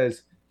person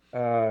says,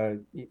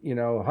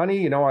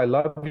 honey, I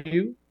love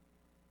you.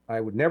 I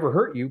would never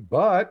hurt you,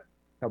 but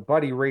now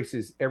but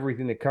erases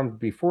everything that comes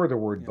before the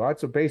word but.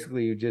 So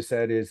basically you just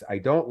said is I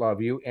don't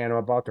love you and I'm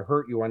about to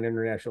hurt you on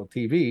international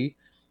TV,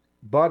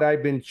 but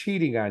I've been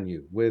cheating on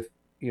you with,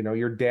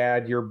 your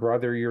dad, your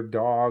brother, your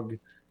dog,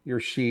 your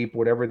sheep,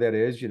 whatever that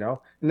is, And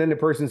then the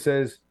person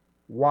says,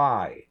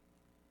 why?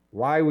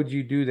 Why would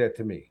you do that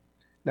to me?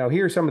 Now,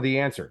 here's some of the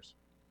answers.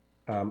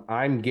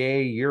 I'm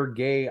gay, you're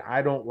gay,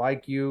 I don't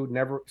like you,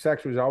 never,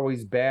 sex was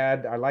always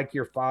bad, I like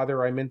your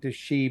father, I'm into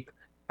sheep,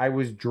 I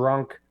was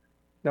drunk.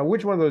 Now,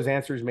 which one of those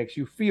answers makes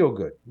you feel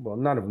good? Well,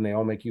 none of them, they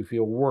all make you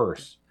feel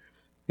worse.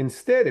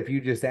 Instead, if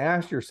you just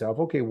ask yourself,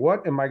 okay,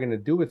 what am I going to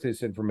do with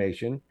this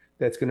information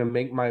that's going to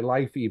make my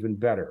life even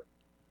better?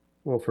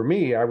 Well, for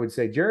me, I would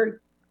say, Jared,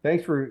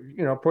 thanks for,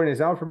 pointing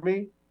this out for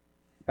me.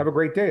 Have a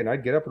great day. And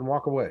I'd get up and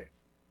walk away.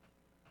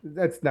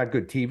 That's not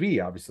good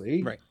TV,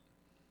 obviously. Right.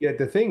 Yet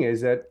the thing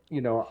is that,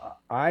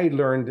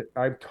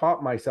 I've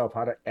taught myself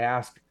how to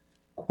ask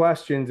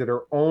questions that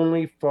are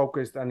only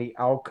focused on the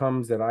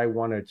outcomes that I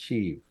want to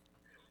achieve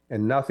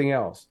and nothing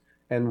else.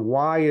 And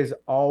why is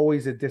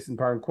always a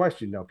disempowering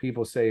question. Now,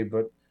 people say,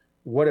 but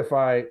what if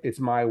it's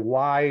my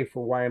why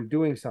for why I'm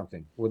doing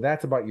something? Well,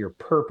 that's about your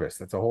purpose.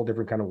 That's a whole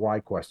different kind of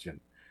why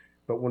question.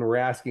 But when we're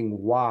asking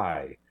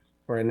why,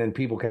 and then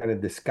people kind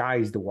of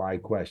disguise the why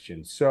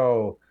question.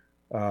 So,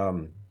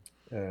 um,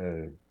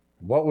 uh,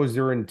 what was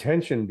their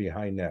intention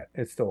behind that?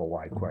 It's still a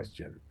why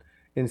question.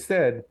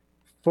 Instead,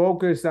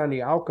 focus on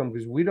the outcome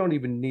because we don't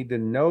even need to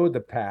know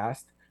the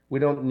past. We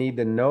don't need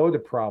to know the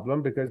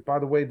problem because, by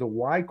the way, the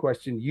why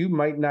question, you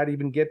might not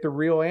even get the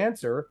real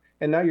answer.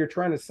 And now you're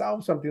trying to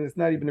solve something that's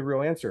not even the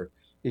real answer.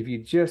 If you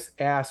just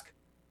ask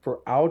for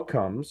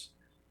outcomes,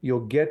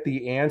 you'll get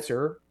the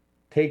answer,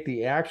 take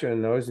the action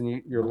in those,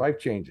 and your life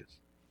changes.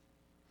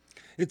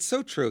 It's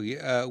so true.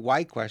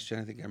 Why question?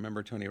 I think I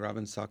remember Tony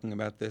Robbins talking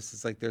about this.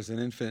 It's like there's an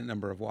infinite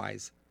number of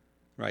whys,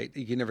 right?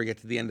 You can never get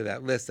to the end of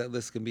that list. That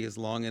list can be as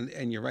long,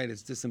 and you're right.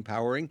 It's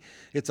disempowering.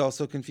 It's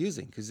also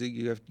confusing because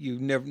you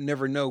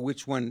never know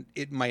which one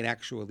it might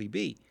actually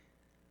be.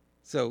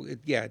 So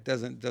it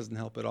doesn't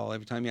help at all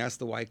every time you ask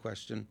the why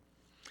question.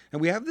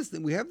 And we have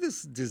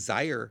this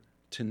desire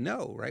to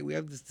know, right? We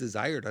have this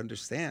desire to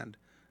understand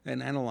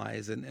and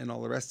analyze and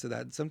all the rest of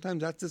that.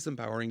 Sometimes that's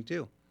disempowering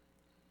too.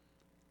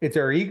 It's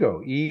our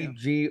ego, Yeah.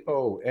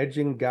 ego,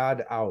 edging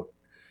God out.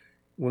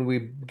 When we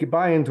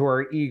buy into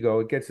our ego,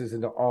 it gets us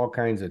into all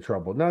kinds of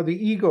trouble. Now, the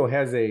ego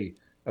has a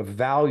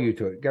value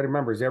to it. You got to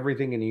remember, is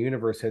everything in the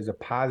universe has a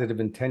positive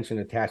intention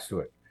attached to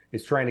it.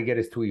 It's trying to get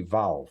us to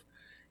evolve.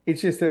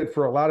 It's just that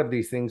for a lot of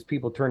these things,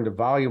 people turn the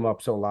volume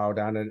up so loud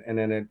on it, and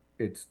then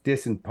it's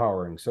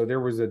disempowering. So there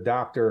was a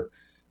doctor,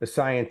 a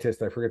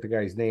scientist, I forget the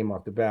guy's name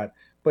off the bat,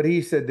 but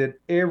he said that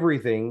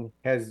everything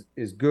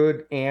is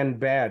good and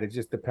bad. It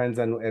just depends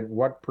on at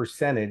what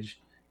percentage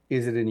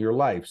is it in your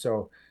life.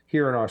 So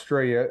here in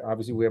Australia,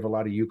 obviously we have a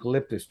lot of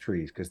eucalyptus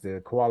trees because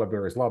the koala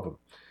bears love them.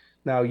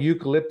 Now,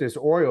 eucalyptus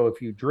oil,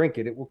 if you drink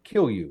it, it will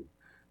kill you.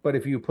 But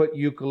if you put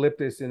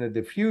eucalyptus in a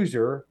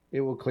diffuser,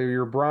 it will clear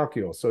your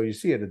bronchioles. So you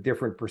see at a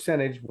different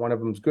percentage. One of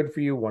them's good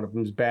for you, one of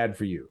them's bad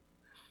for you.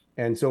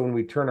 And so when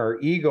we turn our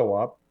ego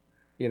up,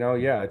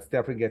 yeah, it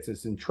definitely gets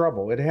us in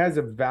trouble. It has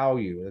a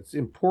value. It's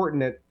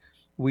important that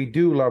we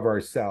do love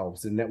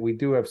ourselves and that we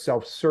do have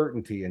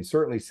self-certainty and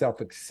certainly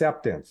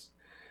self-acceptance.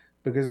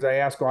 Because I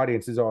ask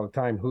audiences all the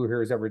time, who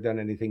here has ever done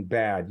anything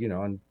bad?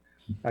 And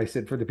I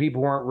said, for the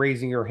people who aren't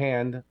raising your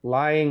hand,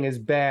 lying is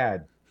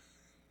bad.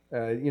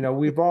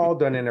 We've all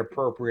done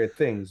inappropriate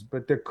things,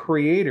 but the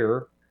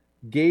creator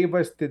gave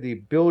us the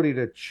ability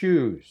to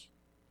choose.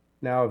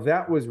 Now, if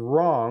that was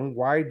wrong,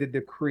 why did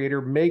the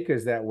creator make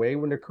us that way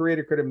when the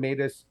creator could have made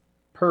us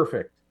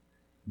perfect?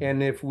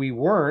 And if we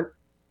weren't,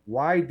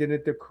 why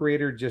didn't the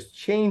creator just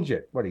change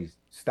it? What, he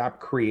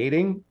stopped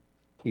creating?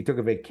 He took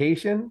a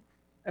vacation?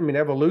 I mean,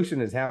 evolution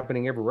is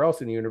happening everywhere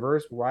else in the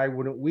universe. Why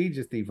wouldn't we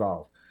just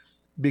evolve?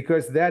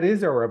 Because that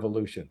is our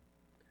evolution.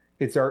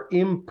 It's our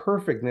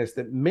imperfectness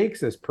that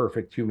makes us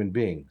perfect human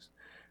beings.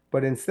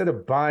 But instead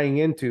of buying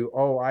into,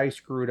 oh, I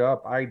screwed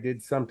up, I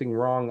did something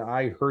wrong,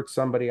 I hurt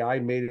somebody, I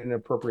made an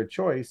inappropriate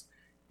choice,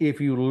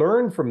 if you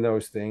learn from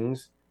those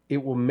things,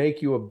 it will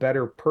make you a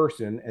better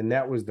person. And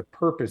that was the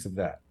purpose of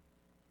that.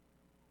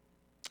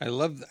 I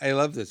love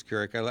this,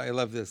 Kurek. I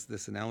love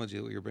this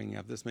analogy that you're bringing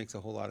up. This makes a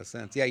whole lot of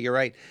sense. Yeah, you're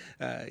right.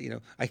 I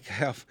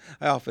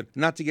often,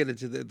 not to get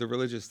into the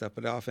religious stuff,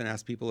 but I often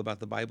ask people about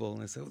the Bible,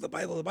 and they say, "Oh,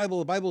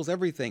 the Bible's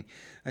everything."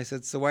 I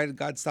said, "So why did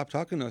God stop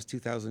talking to us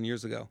 2,000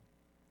 years ago?"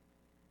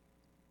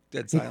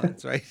 Dead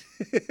silence, right?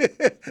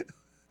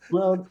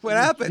 Well, What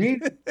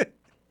happened?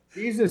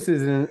 Jesus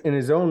is in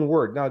his own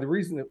word. Now,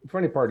 the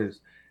funny part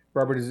is,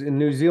 Robert, is in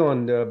New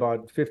Zealand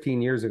about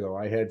 15 years ago.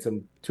 I had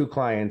two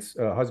clients,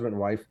 husband and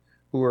wife,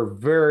 who were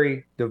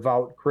very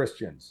devout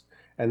Christians.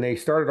 And they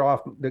started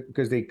off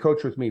because they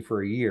coached with me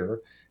for a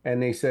year.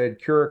 And they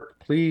said, Kurek,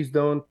 please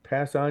don't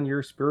pass on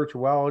your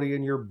spirituality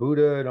and your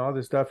Buddha and all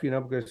this stuff,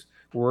 because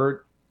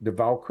we're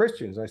devout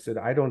Christians. I said,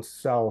 I don't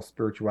sell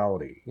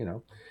spirituality.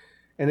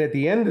 And at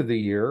the end of the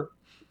year,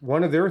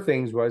 one of their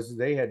things was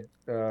they had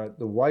the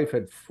wife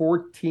had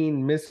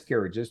 14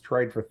 miscarriages,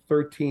 tried for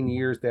 13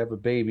 years to have a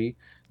baby.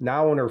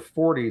 Now in her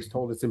 40s,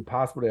 told it's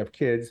impossible to have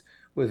kids.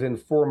 Within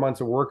 4 months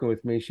of working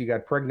with me, she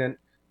got pregnant.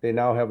 They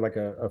now have like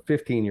a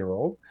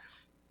 15-year-old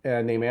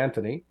named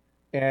Anthony.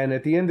 And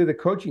at the end of the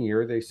coaching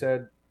year, they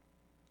said,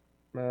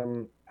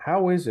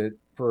 how is it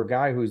for a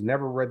guy who's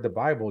never read the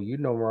Bible, you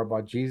know more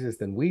about Jesus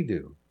than we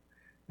do?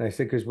 And I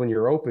said, because when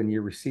you're open,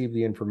 you receive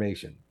the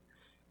information.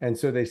 And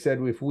so they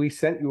said, if we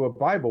sent you a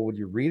Bible, would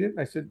you read it?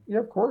 And I said, yeah,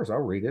 of course, I'll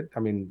read it. I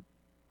mean,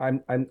 I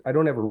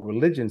don't have a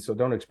religion, so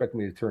don't expect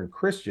me to turn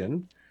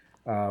Christian.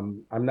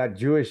 I'm not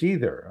Jewish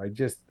either.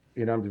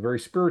 I'm very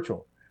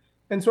spiritual.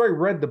 And so I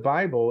read the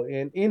Bible,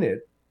 and in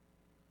it,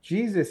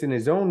 Jesus, in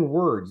his own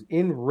words,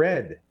 in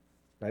red,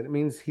 right? It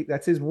means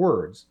that's his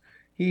words.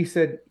 He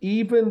said,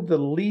 even the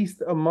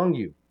least among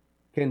you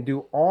can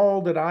do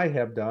all that I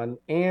have done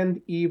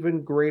and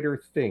even greater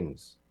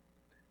things.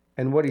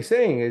 And what he's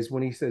saying is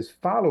when he says,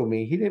 follow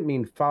me, he didn't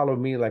mean follow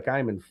me like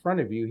I'm in front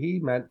of you. He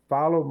meant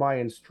follow my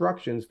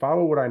instructions,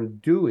 follow what I'm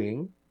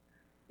doing,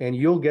 and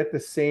you'll get the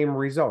same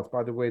results.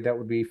 By the way, that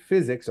would be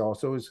physics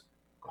also is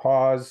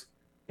cause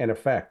and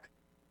effect.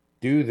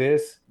 Do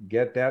this,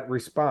 get that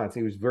response.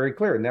 He was very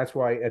clear. And that's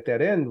why at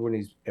that end, when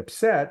he's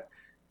upset,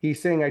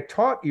 he's saying, I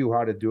taught you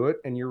how to do it,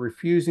 and you're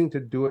refusing to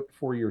do it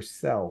for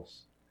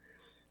yourselves.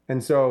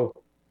 And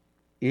so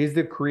is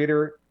the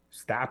creator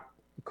stop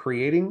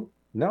creating?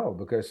 No,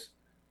 because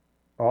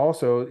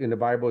also in the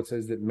Bible it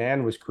says that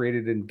man was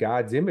created in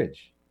God's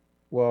image.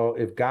 Well,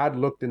 if God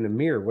looked in the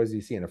mirror, was he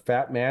seeing? A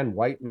fat man,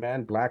 white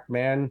man, black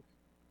man,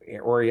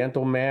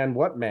 oriental man?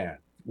 What man?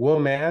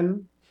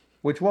 Woman?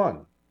 Which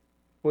one?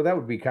 Well, that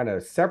would be kind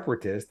of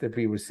separatist if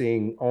he was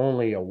seeing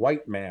only a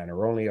white man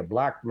or only a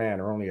black man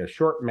or only a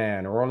short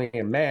man or only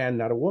a man,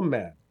 not a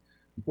woman.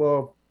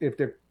 Well, if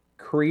the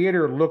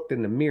creator looked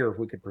in the mirror, if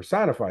we could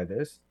personify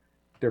this,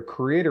 the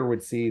creator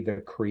would see the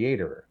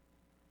creator.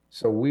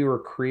 So we were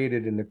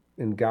created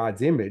in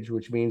God's image,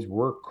 which means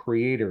we're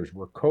creators,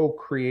 we're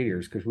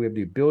co-creators because we have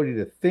the ability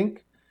to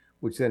think,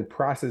 which then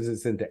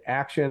processes into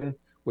action,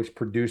 which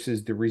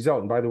produces the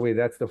result. And by the way,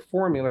 that's the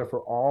formula for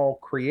all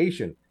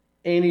creation.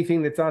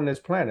 Anything that's on this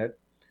planet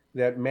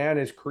that man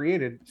has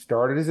created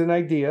started as an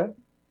idea,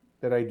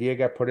 that idea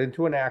got put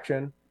into an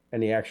action,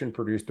 and the action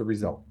produced the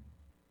result.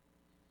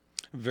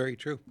 Very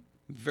true.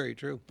 Very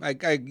true.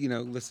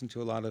 Listen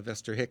to a lot of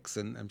Esther Hicks,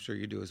 and I'm sure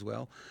you do as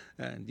well.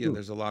 And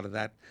there's a lot of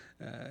that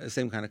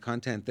same kind of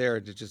content there.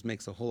 It just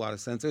makes a whole lot of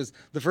sense. It was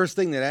the first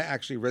thing that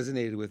actually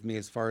resonated with me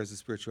as far as the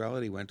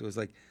spirituality went. It was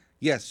like,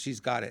 yes, she's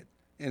got it,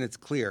 and it's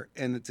clear,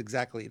 and it's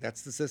exactly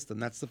that's the system,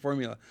 that's the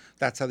formula,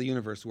 that's how the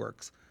universe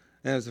works.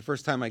 And it was the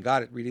first time I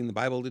got it. Reading the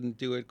Bible didn't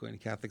do it. Going to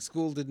Catholic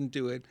school didn't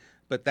do it,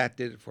 but that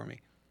did it for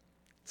me.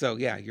 So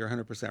yeah, you're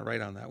 100%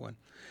 right on that one.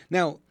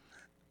 Now,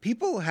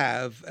 people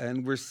have,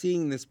 and we're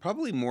seeing this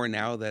probably more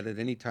now than at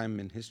any time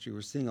in history,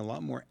 we're seeing a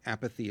lot more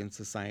apathy in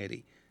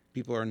society.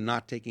 People are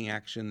not taking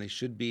action. They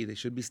should be. They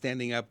should be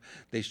standing up.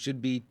 They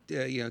should be,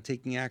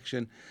 taking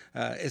action.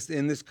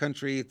 In this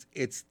country,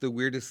 it's the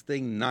weirdest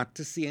thing not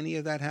to see any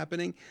of that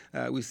happening.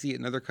 We see it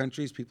in other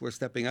countries. People are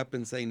stepping up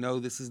and saying, "No,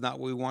 this is not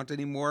what we want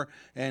anymore,"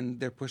 and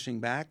they're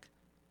pushing back.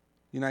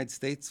 United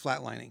States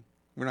flatlining.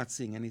 We're not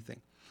seeing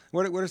anything.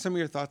 What are some of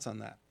your thoughts on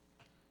that?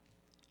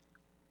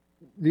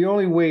 The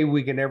only way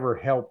we can ever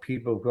help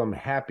people become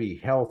happy,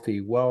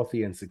 healthy,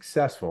 wealthy, and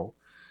successful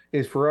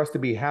is for us to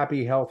be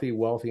happy, healthy,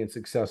 wealthy, and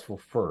successful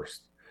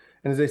first.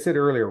 And as I said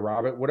earlier,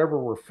 Robert, whatever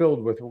we're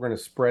filled with, we're going to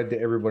spread to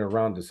everyone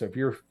around us. So if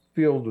you're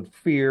filled with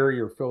fear,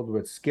 you're filled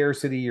with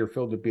scarcity, you're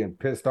filled with being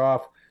pissed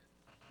off,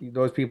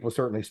 those people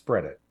certainly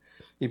spread it.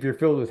 If you're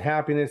filled with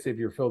happiness, if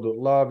you're filled with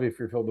love, if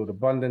you're filled with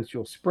abundance,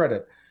 you'll spread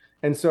it.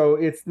 And so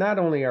it's not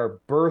only our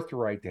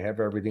birthright to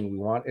have everything we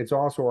want, it's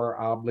also our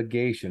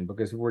obligation,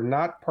 because if we're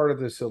not part of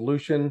the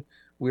solution,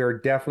 we are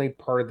definitely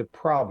part of the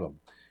problem.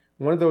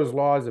 One of those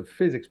laws of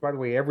physics, by the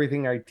way,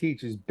 everything I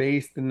teach is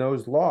based in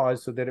those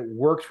laws so that it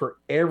works for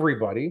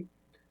everybody.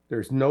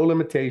 There's no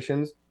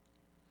limitations.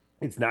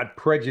 It's not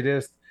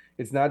prejudiced.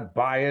 It's not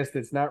biased.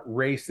 It's not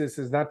racist.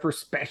 It's not for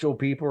special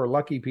people or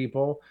lucky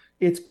people.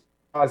 It's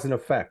cause and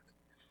effect.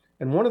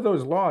 And one of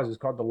those laws is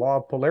called the law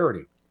of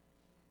polarity.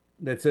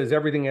 that says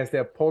everything has to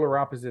have polar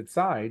opposite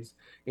sides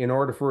in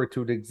order for it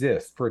to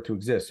exist. So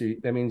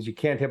that means you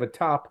can't have a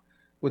top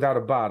without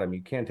a bottom.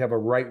 You can't have a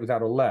right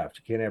without a left.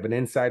 You can't have an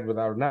inside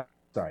without an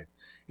outside.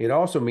 It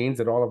also means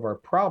that all of our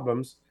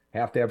problems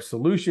have to have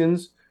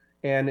solutions.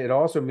 And it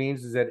also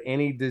means is that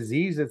any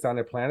disease that's on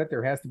the planet,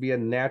 there has to be a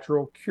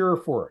natural cure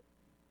for it,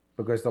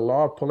 because the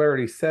law of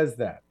polarity says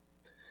that.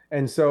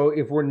 And so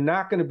if we're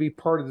not going to be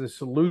part of the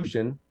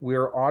solution, we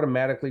are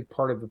automatically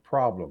part of the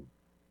problem.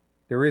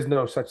 There is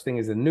no such thing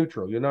as a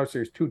neutral. You'll notice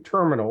there's two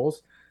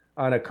terminals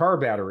on a car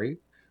battery.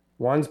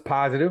 One's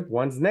positive,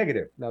 one's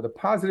negative. Now, the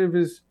positive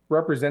is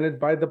represented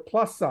by the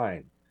plus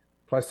sign.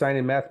 Plus sign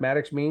in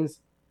mathematics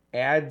means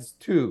adds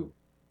to,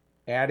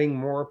 adding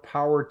more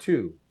power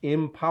to,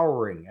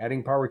 empowering,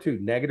 adding power to.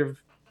 Negative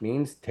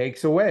means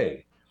takes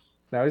away.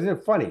 Now, isn't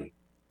it funny?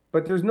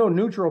 But there's no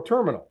neutral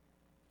terminal.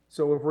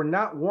 So if we're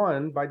not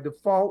one, by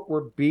default,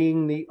 we're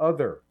being the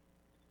other.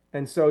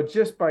 And so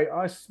just by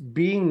us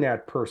being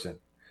that person,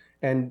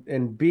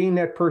 and being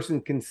that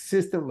person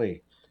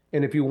consistently.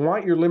 And if you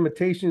want your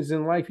limitations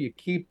in life, you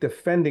keep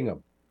defending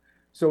them.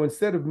 So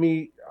instead of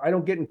me, I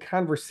don't get in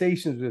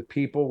conversations with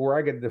people where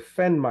I got to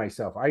defend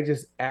myself. I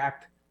just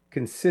act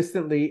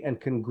consistently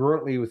and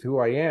congruently with who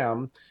I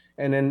am.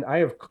 And then I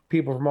have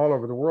people from all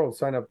over the world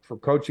sign up for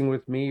coaching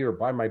with me or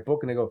buy my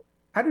book, and they go,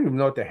 I don't even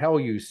know what the hell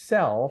you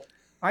sell.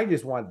 I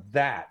just want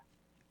that.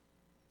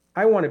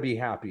 I want to be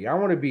happy. I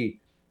want to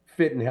be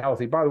fit and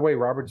healthy. By the way,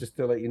 Robert, just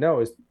to let you know,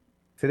 is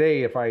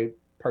today, if I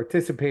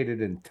participated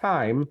in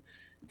time,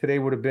 today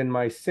would have been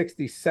my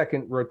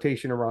 60-second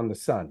rotation around the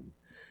sun,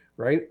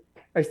 right?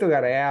 I still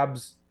got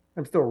abs.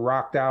 I'm still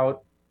rocked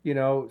out. You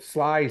know,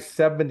 Sly's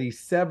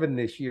 77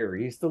 this year.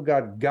 He's still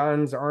got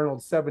guns.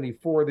 Arnold's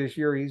 74 this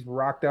year. He's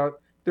rocked out.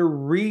 They're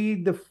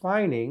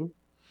redefining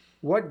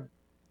what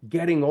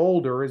getting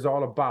older is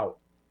all about.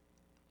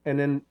 And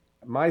then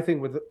my thing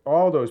with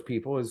all those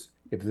people is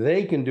if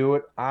they can do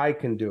it, I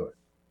can do it.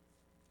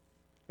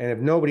 And if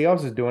nobody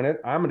else is doing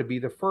it, I'm going to be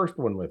the first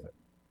one with it.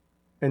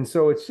 And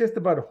so it's just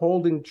about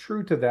holding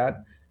true to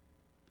that.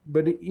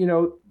 But, you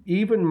know,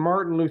 even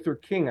Martin Luther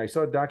King, I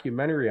saw a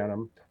documentary on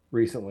him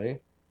recently.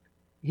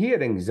 He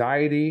had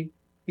anxiety.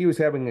 He was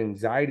having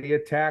anxiety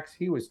attacks.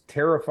 He was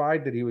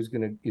terrified that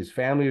his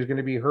family was going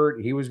to be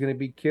hurt. He was going to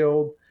be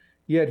killed.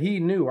 Yet he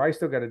knew, I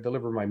still got to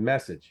deliver my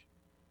message.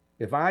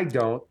 If I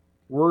don't,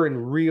 we're in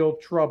real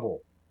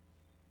trouble.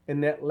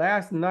 And that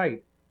last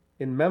night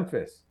in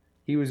Memphis,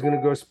 he was going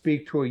to go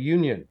speak to a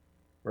union,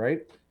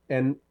 right?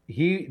 And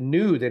he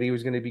knew that he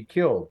was going to be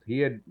killed. He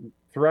had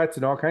threats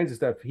and all kinds of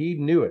stuff. He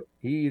knew it.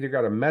 He either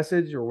got a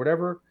message or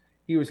whatever.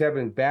 He was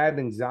having bad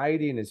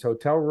anxiety in his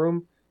hotel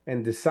room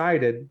and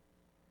decided,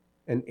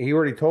 and he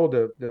already told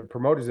the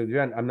promoters of the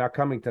event, I'm not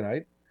coming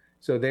tonight.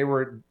 So they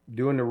were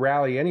doing the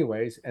rally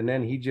anyways, and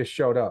then he just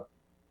showed up.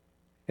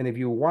 And if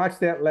you watch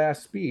that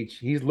last speech,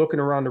 he's looking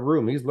around the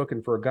room. He's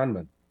looking for a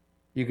gunman.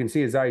 You can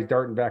see his eyes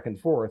darting back and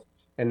forth.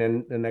 And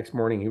then the next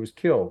morning he was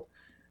killed.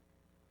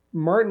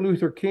 Martin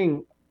Luther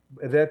King,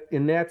 that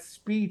in that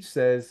speech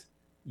says,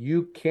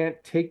 you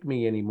can't take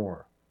me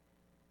anymore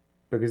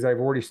because I've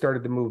already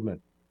started the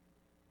movement.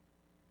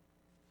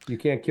 You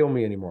can't kill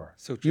me anymore.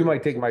 So you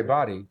might take my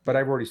body, but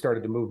I've already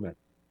started the movement.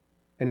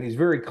 And he's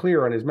very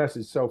clear on his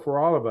message. So for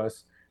all of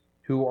us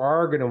who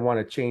are going to want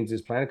to change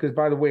this planet, because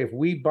by the way, if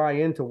we buy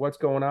into what's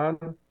going on,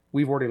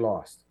 we've already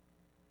lost.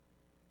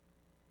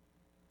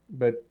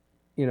 But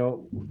you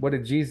know, what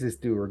did Jesus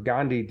do or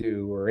Gandhi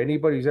do or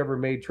anybody who's ever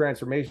made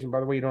transformation? By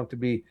the way, you don't have to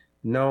be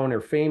known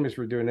or famous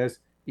for doing this.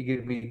 You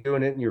could be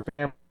doing it in your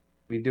family,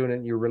 be doing it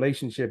in your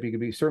relationship. You could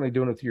be certainly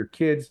doing it with your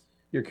kids,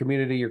 your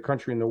community, your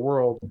country, and the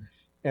world.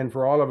 And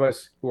for all of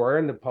us who are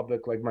in the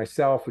public, like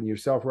myself and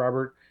yourself,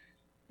 Robert,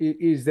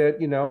 is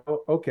that, you know,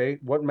 okay,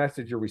 what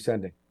message are we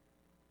sending?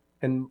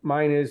 And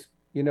mine is,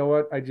 you know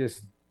what,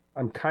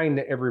 I'm kind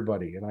to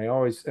everybody, and I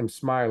always am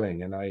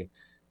smiling. And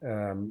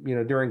you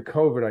know, during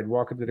COVID, I'd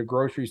walk up to the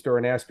grocery store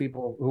and ask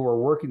people who are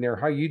working there,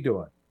 how you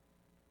doing?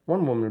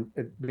 One woman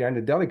behind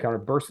the deli counter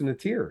burst into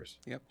tears.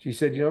 Yep. She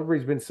said, you know,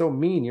 everybody's been so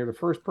mean. You're the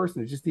first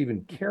person to just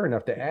even care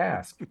enough to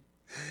ask.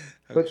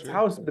 But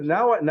now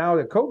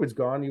that COVID's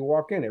gone, you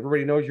walk in,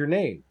 everybody knows your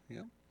name.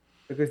 Yep.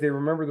 Because they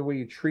remember the way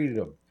you treated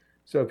them.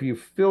 So if you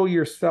fill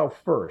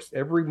yourself first,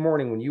 every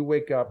morning when you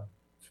wake up,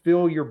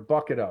 fill your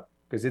bucket up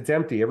because it's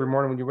empty. Every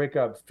morning when you wake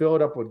up, fill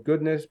it up with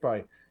goodness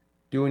by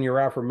doing your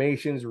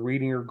affirmations,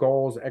 reading your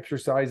goals,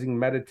 exercising,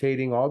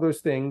 meditating, all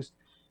those things,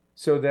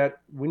 so that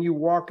when you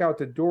walk out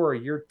the door,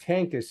 your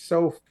tank is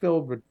so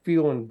filled with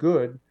feeling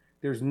good,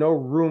 there's no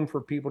room for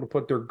people to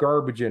put their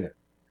garbage in it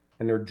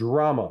and their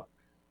drama.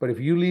 But if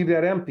you leave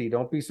that empty,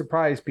 don't be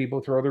surprised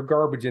people throw their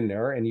garbage in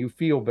there and you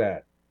feel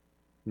bad.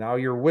 Now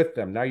you're with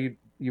them. Now you've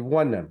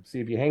won them. See,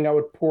 if you hang out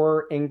with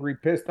poor, angry,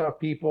 pissed off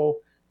people,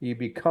 you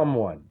become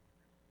one.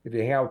 If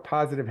you hang out with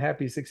positive,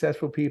 happy,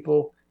 successful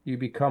people, you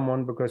become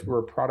one because we're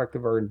a product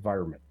of our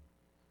environment.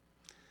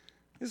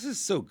 This is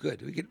so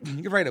good. We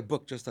could write a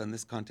book just on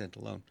this content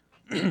alone.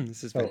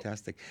 This is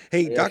fantastic.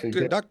 Hey,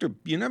 Doctor,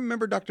 you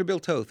remember Dr. Bill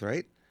Toth,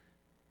 right?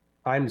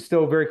 I'm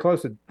still very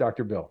close to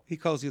Dr. Bill. He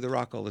calls you the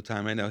Rock all the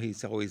time. I know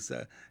he's always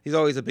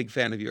a big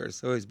fan of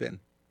yours. Always been.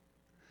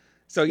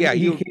 So He, yeah,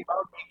 he you came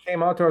out. He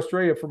came out to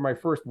Australia for my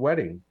first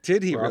wedding,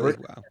 did he really? Robert.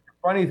 Wow.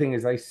 Funny thing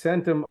is, I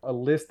sent him a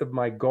list of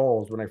my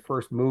goals when I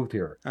first moved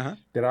here. Uh-huh.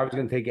 That I was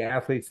going to take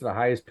athletes to the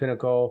highest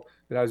pinnacle.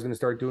 That I was going to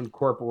start doing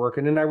corporate work,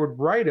 and then I would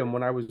write him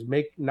when I was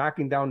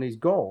knocking down these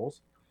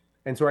goals.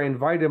 And so I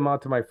invited him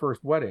out to my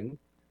first wedding,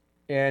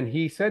 and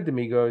he said to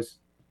me, he goes,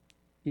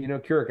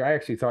 Kurek, I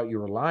actually thought you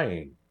were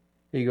lying.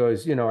 He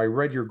goes, I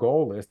read your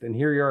goal list, and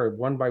here you are,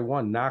 one by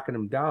one, knocking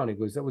them down. He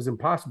goes, that was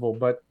impossible,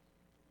 but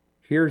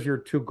here's your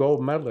two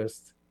gold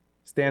medalists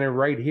standing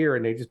right here,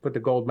 and they just put the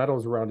gold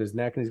medals around his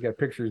neck, and he's got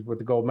pictures with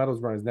the gold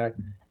medals around his neck.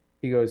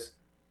 He goes,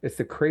 it's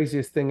the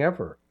craziest thing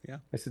ever. Yeah.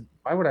 I said,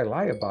 why would I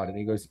lie about it?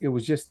 He goes, it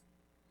was just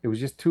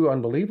too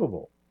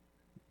unbelievable.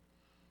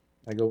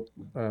 I go,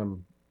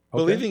 okay.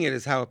 Believing it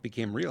is how it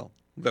became real,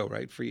 though,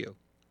 right? For you.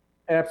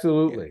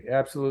 Absolutely,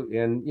 absolutely.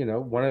 And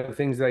one of the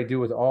things that I do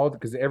with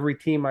because every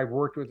team I've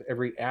worked with,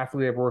 every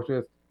athlete I've worked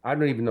with, I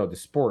don't even know the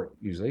sport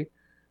usually,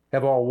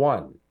 have all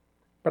won.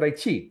 But I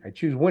cheat. I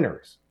choose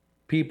winners.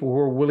 People who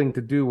are willing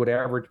to do what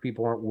average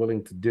people aren't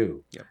willing to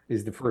do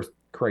is the first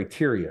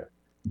criteria.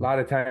 A lot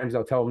of times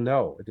I'll tell them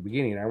no at the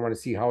beginning. I want to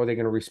see how are they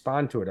going to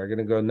respond to it. Are they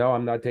going to go, no,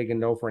 I'm not taking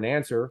no for an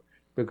answer,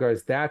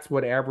 because that's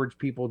what average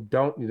people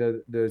don't,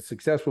 the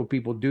successful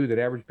people do that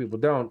average people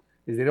don't,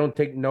 is they don't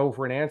take no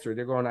for an answer.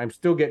 They're going, I'm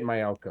still getting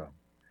my outcome.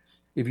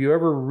 If you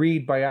ever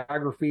read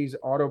biographies,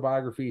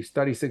 autobiographies,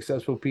 study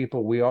successful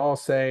people, we all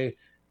say,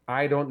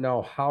 I don't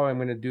know how I'm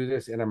going to do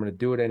this, and I'm going to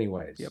do it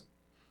anyways. Yep.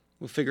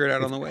 We'll figure it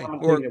out on the way,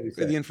 or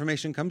the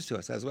information comes to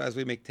us as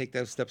we take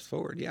those steps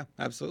forward. Yeah,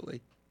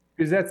 absolutely.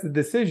 Because that's the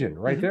decision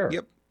right there.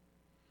 Yep.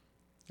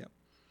 Yep.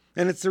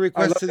 And it's the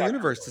request to the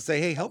universe to say,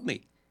 hey, help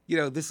me.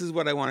 This is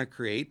what I want to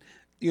create.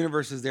 The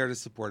universe is there to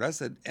support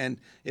us, and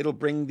it'll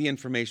bring the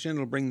information,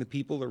 it'll bring the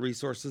people, the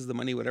resources, the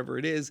money, whatever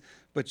it is.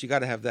 But you got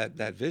to have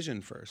that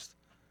vision first.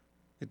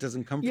 It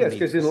doesn't come from yes,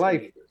 because in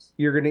life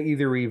you're going to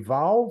either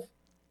evolve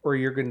or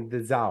you're going to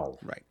dissolve.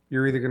 Right.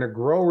 You're either going to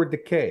grow or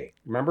decay.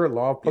 Remember,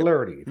 law of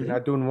polarity. If you're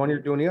not doing one, you're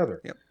doing the other.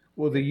 Yep.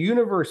 Well, the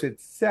universe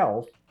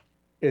itself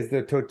is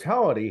the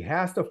totality,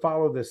 has to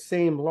follow the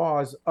same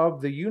laws of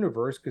the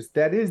universe, because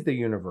that is the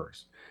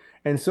universe.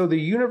 And so the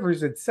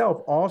universe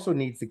itself also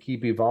needs to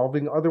keep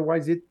evolving.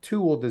 Otherwise, it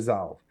too will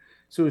dissolve.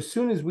 So as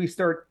soon as we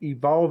start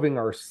evolving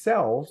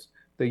ourselves,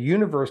 the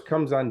universe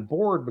comes on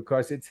board,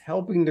 because it's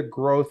helping the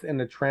growth and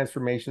the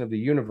transformation of the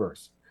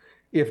universe.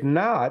 If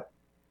not,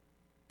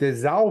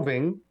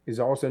 dissolving is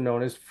also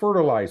known as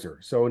fertilizer.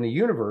 So in the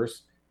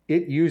universe,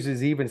 it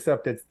uses even stuff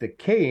that's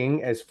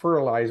decaying as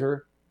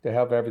fertilizer to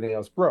help everything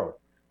else grow.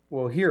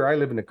 Well, here I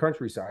live in the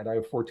countryside. I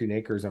have 14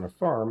 acres on a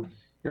farm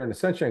here on the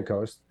Sunshine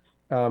Coast.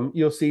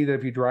 You'll see that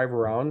if you drive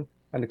around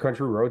on the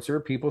country roads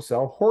here, people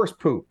sell horse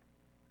poop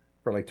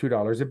for like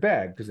 $2 a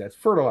bag, because that's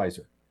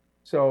fertilizer.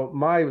 So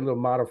my little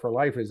motto for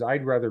life is,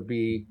 I'd rather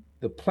be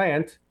the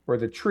plant or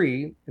the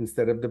tree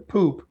instead of the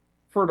poop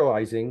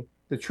fertilizing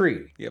the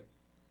tree. Yep.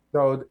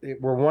 So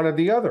we're one or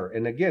the other.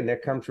 And again,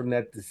 that comes from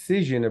that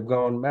decision of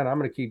going, man, I'm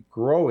going to keep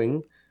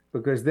growing,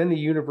 because then the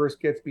universe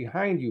gets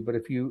behind you. But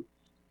if you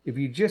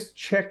just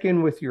check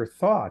in with your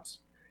thoughts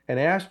and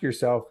ask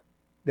yourself,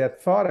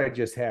 that thought I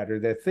just had, or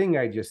that thing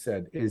I just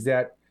said, is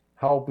that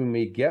helping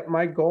me get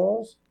my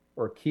goals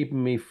or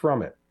keeping me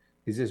from it?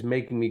 Is this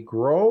making me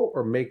grow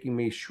or making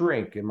me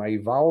shrink? Am I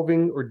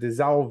evolving or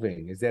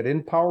dissolving? Is that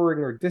empowering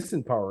or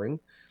disempowering?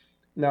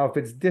 Now, if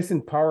it's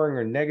disempowering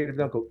or negative,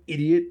 don't go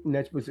idiot. And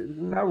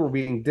now we're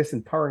being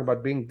disempowering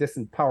about being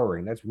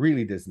disempowering. That's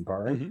really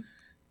disempowering.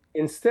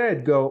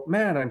 Instead, go,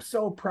 man, I'm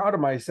so proud of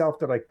myself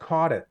that I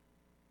caught it.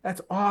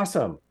 That's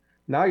awesome.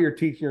 Now you're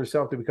teaching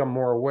yourself to become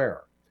more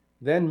aware.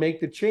 Then make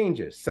the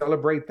changes.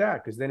 Celebrate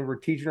that, because then we're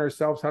teaching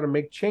ourselves how to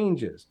make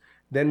changes.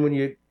 Then when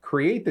you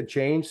create the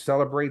change,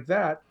 celebrate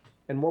that.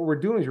 And what we're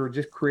doing is we're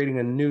just creating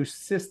a new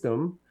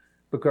system,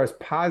 because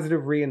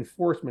positive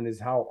reinforcement is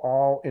how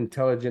all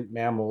intelligent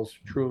mammals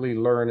truly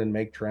learn and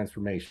make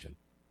transformation.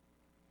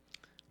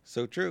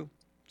 So true.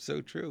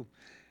 So true.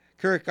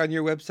 Kurek, on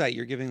your website,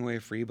 you're giving away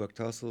a free book.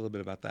 Tell us a little bit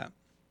about that.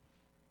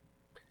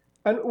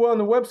 And well, on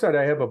the website,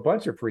 I have a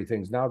bunch of free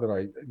things now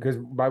because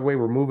by the way,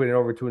 we're moving it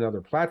over to another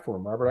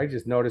platform, Robert. I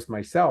just noticed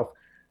myself.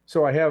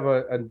 So I have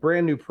a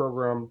brand new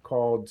program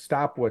called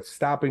Stop What's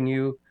Stopping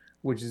You,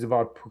 which is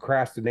about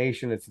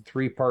procrastination. It's a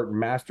 3-part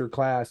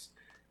masterclass.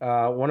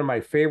 One of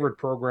my favorite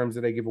programs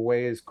that I give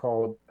away is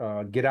called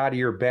Get Out of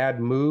Your Bad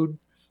Mood.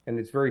 And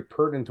it's very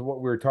pertinent to what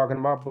we were talking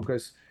about,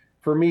 because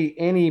for me,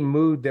 any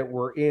mood that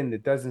we're in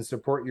that doesn't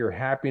support your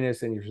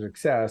happiness and your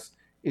success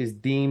is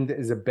deemed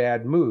as a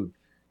bad mood.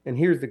 And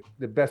here's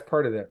the best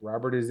part of that,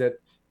 Robert, is that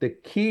the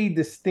key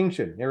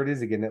distinction, there it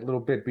is again, that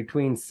little bit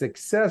between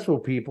successful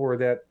people, or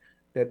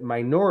that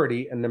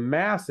minority, and the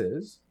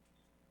masses,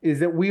 is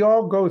that we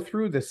all go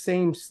through the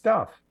same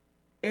stuff.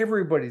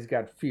 Everybody's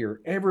got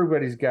fear.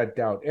 Everybody's got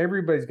doubt.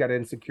 Everybody's got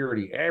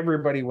insecurity.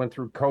 Everybody went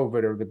through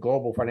COVID or the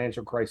global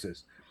financial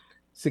crisis.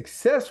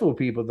 Successful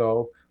people,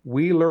 though,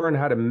 We learn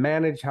how to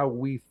manage how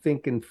we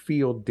think and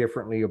feel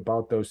differently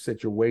about those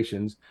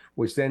situations,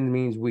 which then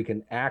means we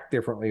can act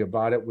differently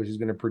about it, which is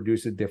going to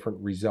produce a different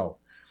result.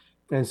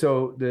 And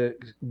so the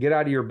get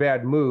out of your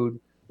bad mood,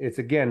 it's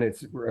again,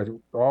 it's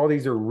all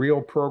these are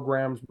real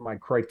programs. My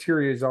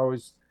criteria is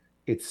always,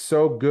 it's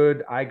so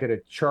good, I get a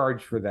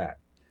charge for that.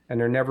 And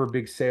they're never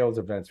big sales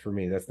events for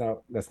me. That's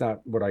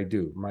not what I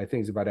do. My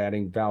thing's about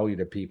adding value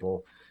to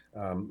people.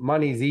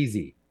 Money's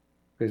easy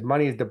because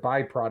money is the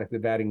byproduct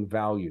of adding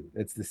value.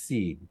 It's the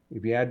seed.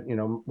 If you add,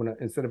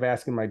 instead of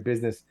asking my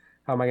business,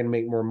 how am I going to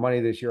make more money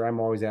this year? I'm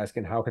always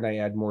asking, how can I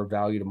add more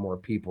value to more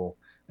people?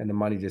 And the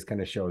money just kind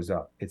of shows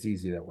up. It's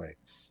easy that way.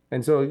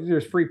 And so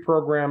there's free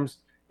programs.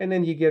 And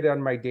then you get on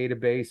my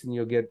database and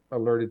you'll get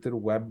alerted to the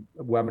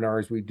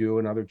webinars we do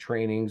and other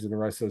trainings and the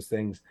rest of those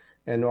things.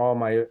 And all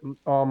my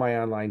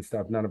online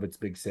stuff, none of it's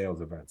big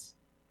sales events.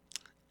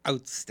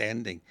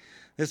 Outstanding.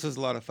 This was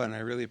a lot of fun. I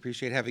really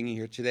appreciate having you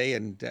here today,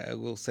 and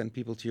we'll send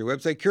people to your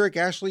website,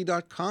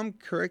 kurekashley.com.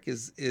 Kurek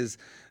is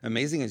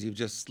amazing, as you've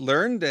just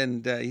learned,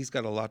 and he's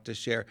got a lot to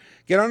share.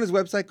 Get on his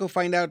website, go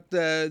find out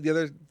the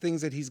other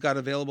things that he's got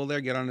available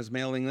there. Get on his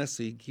mailing list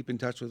so you keep in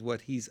touch with what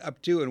he's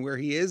up to and where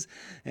he is.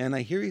 And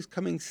I hear he's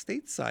coming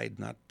stateside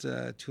not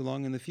too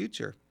long in the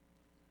future.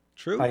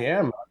 True? I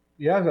am.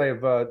 Yeah, I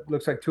have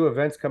looks like 2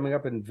 events coming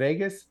up in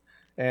Vegas,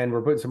 and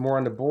we're putting some more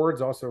on the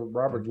boards. Also,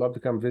 Robert, love to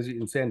come visit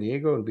in San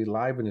Diego and be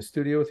live in the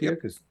studio with you,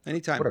 because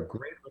anytime. What a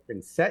great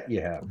looking set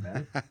you have,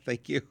 man.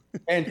 Thank you.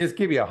 And just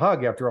give you a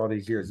hug after all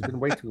these years. It's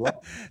been way too long.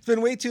 It's been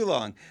way too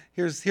long.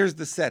 Here's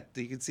the set.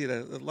 You can see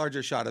the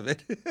larger shot of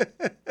it.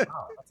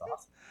 Wow, that's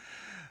awesome.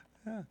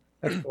 Yeah.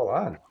 That's full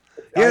on.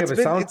 Yeah,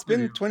 it's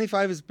been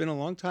 25. It's been a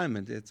long time,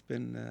 and it's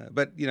been.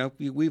 But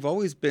we've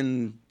always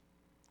been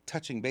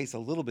touching base a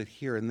little bit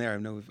here and there. I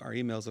know our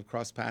emails have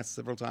crossed paths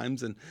several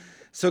times, and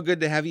so good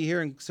to have you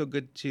here, and so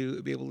good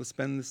to be able to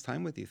spend this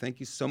time with you. Thank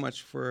you so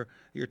much for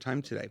your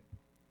time today.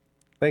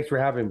 Thanks for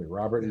having me,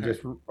 Robert, and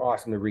just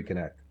awesome to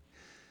reconnect.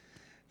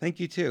 Thank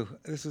you too.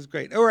 This was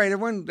great. All right,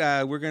 everyone,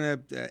 we're going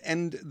to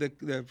end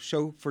the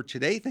show for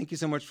today. Thank you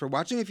so much for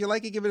watching. If you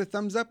like it, give it a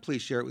thumbs up.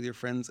 Please share it with your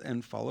friends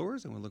and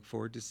followers, and we look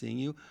forward to seeing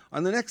you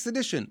on the next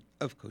edition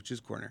of Coach's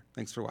Corner.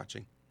 Thanks for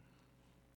watching.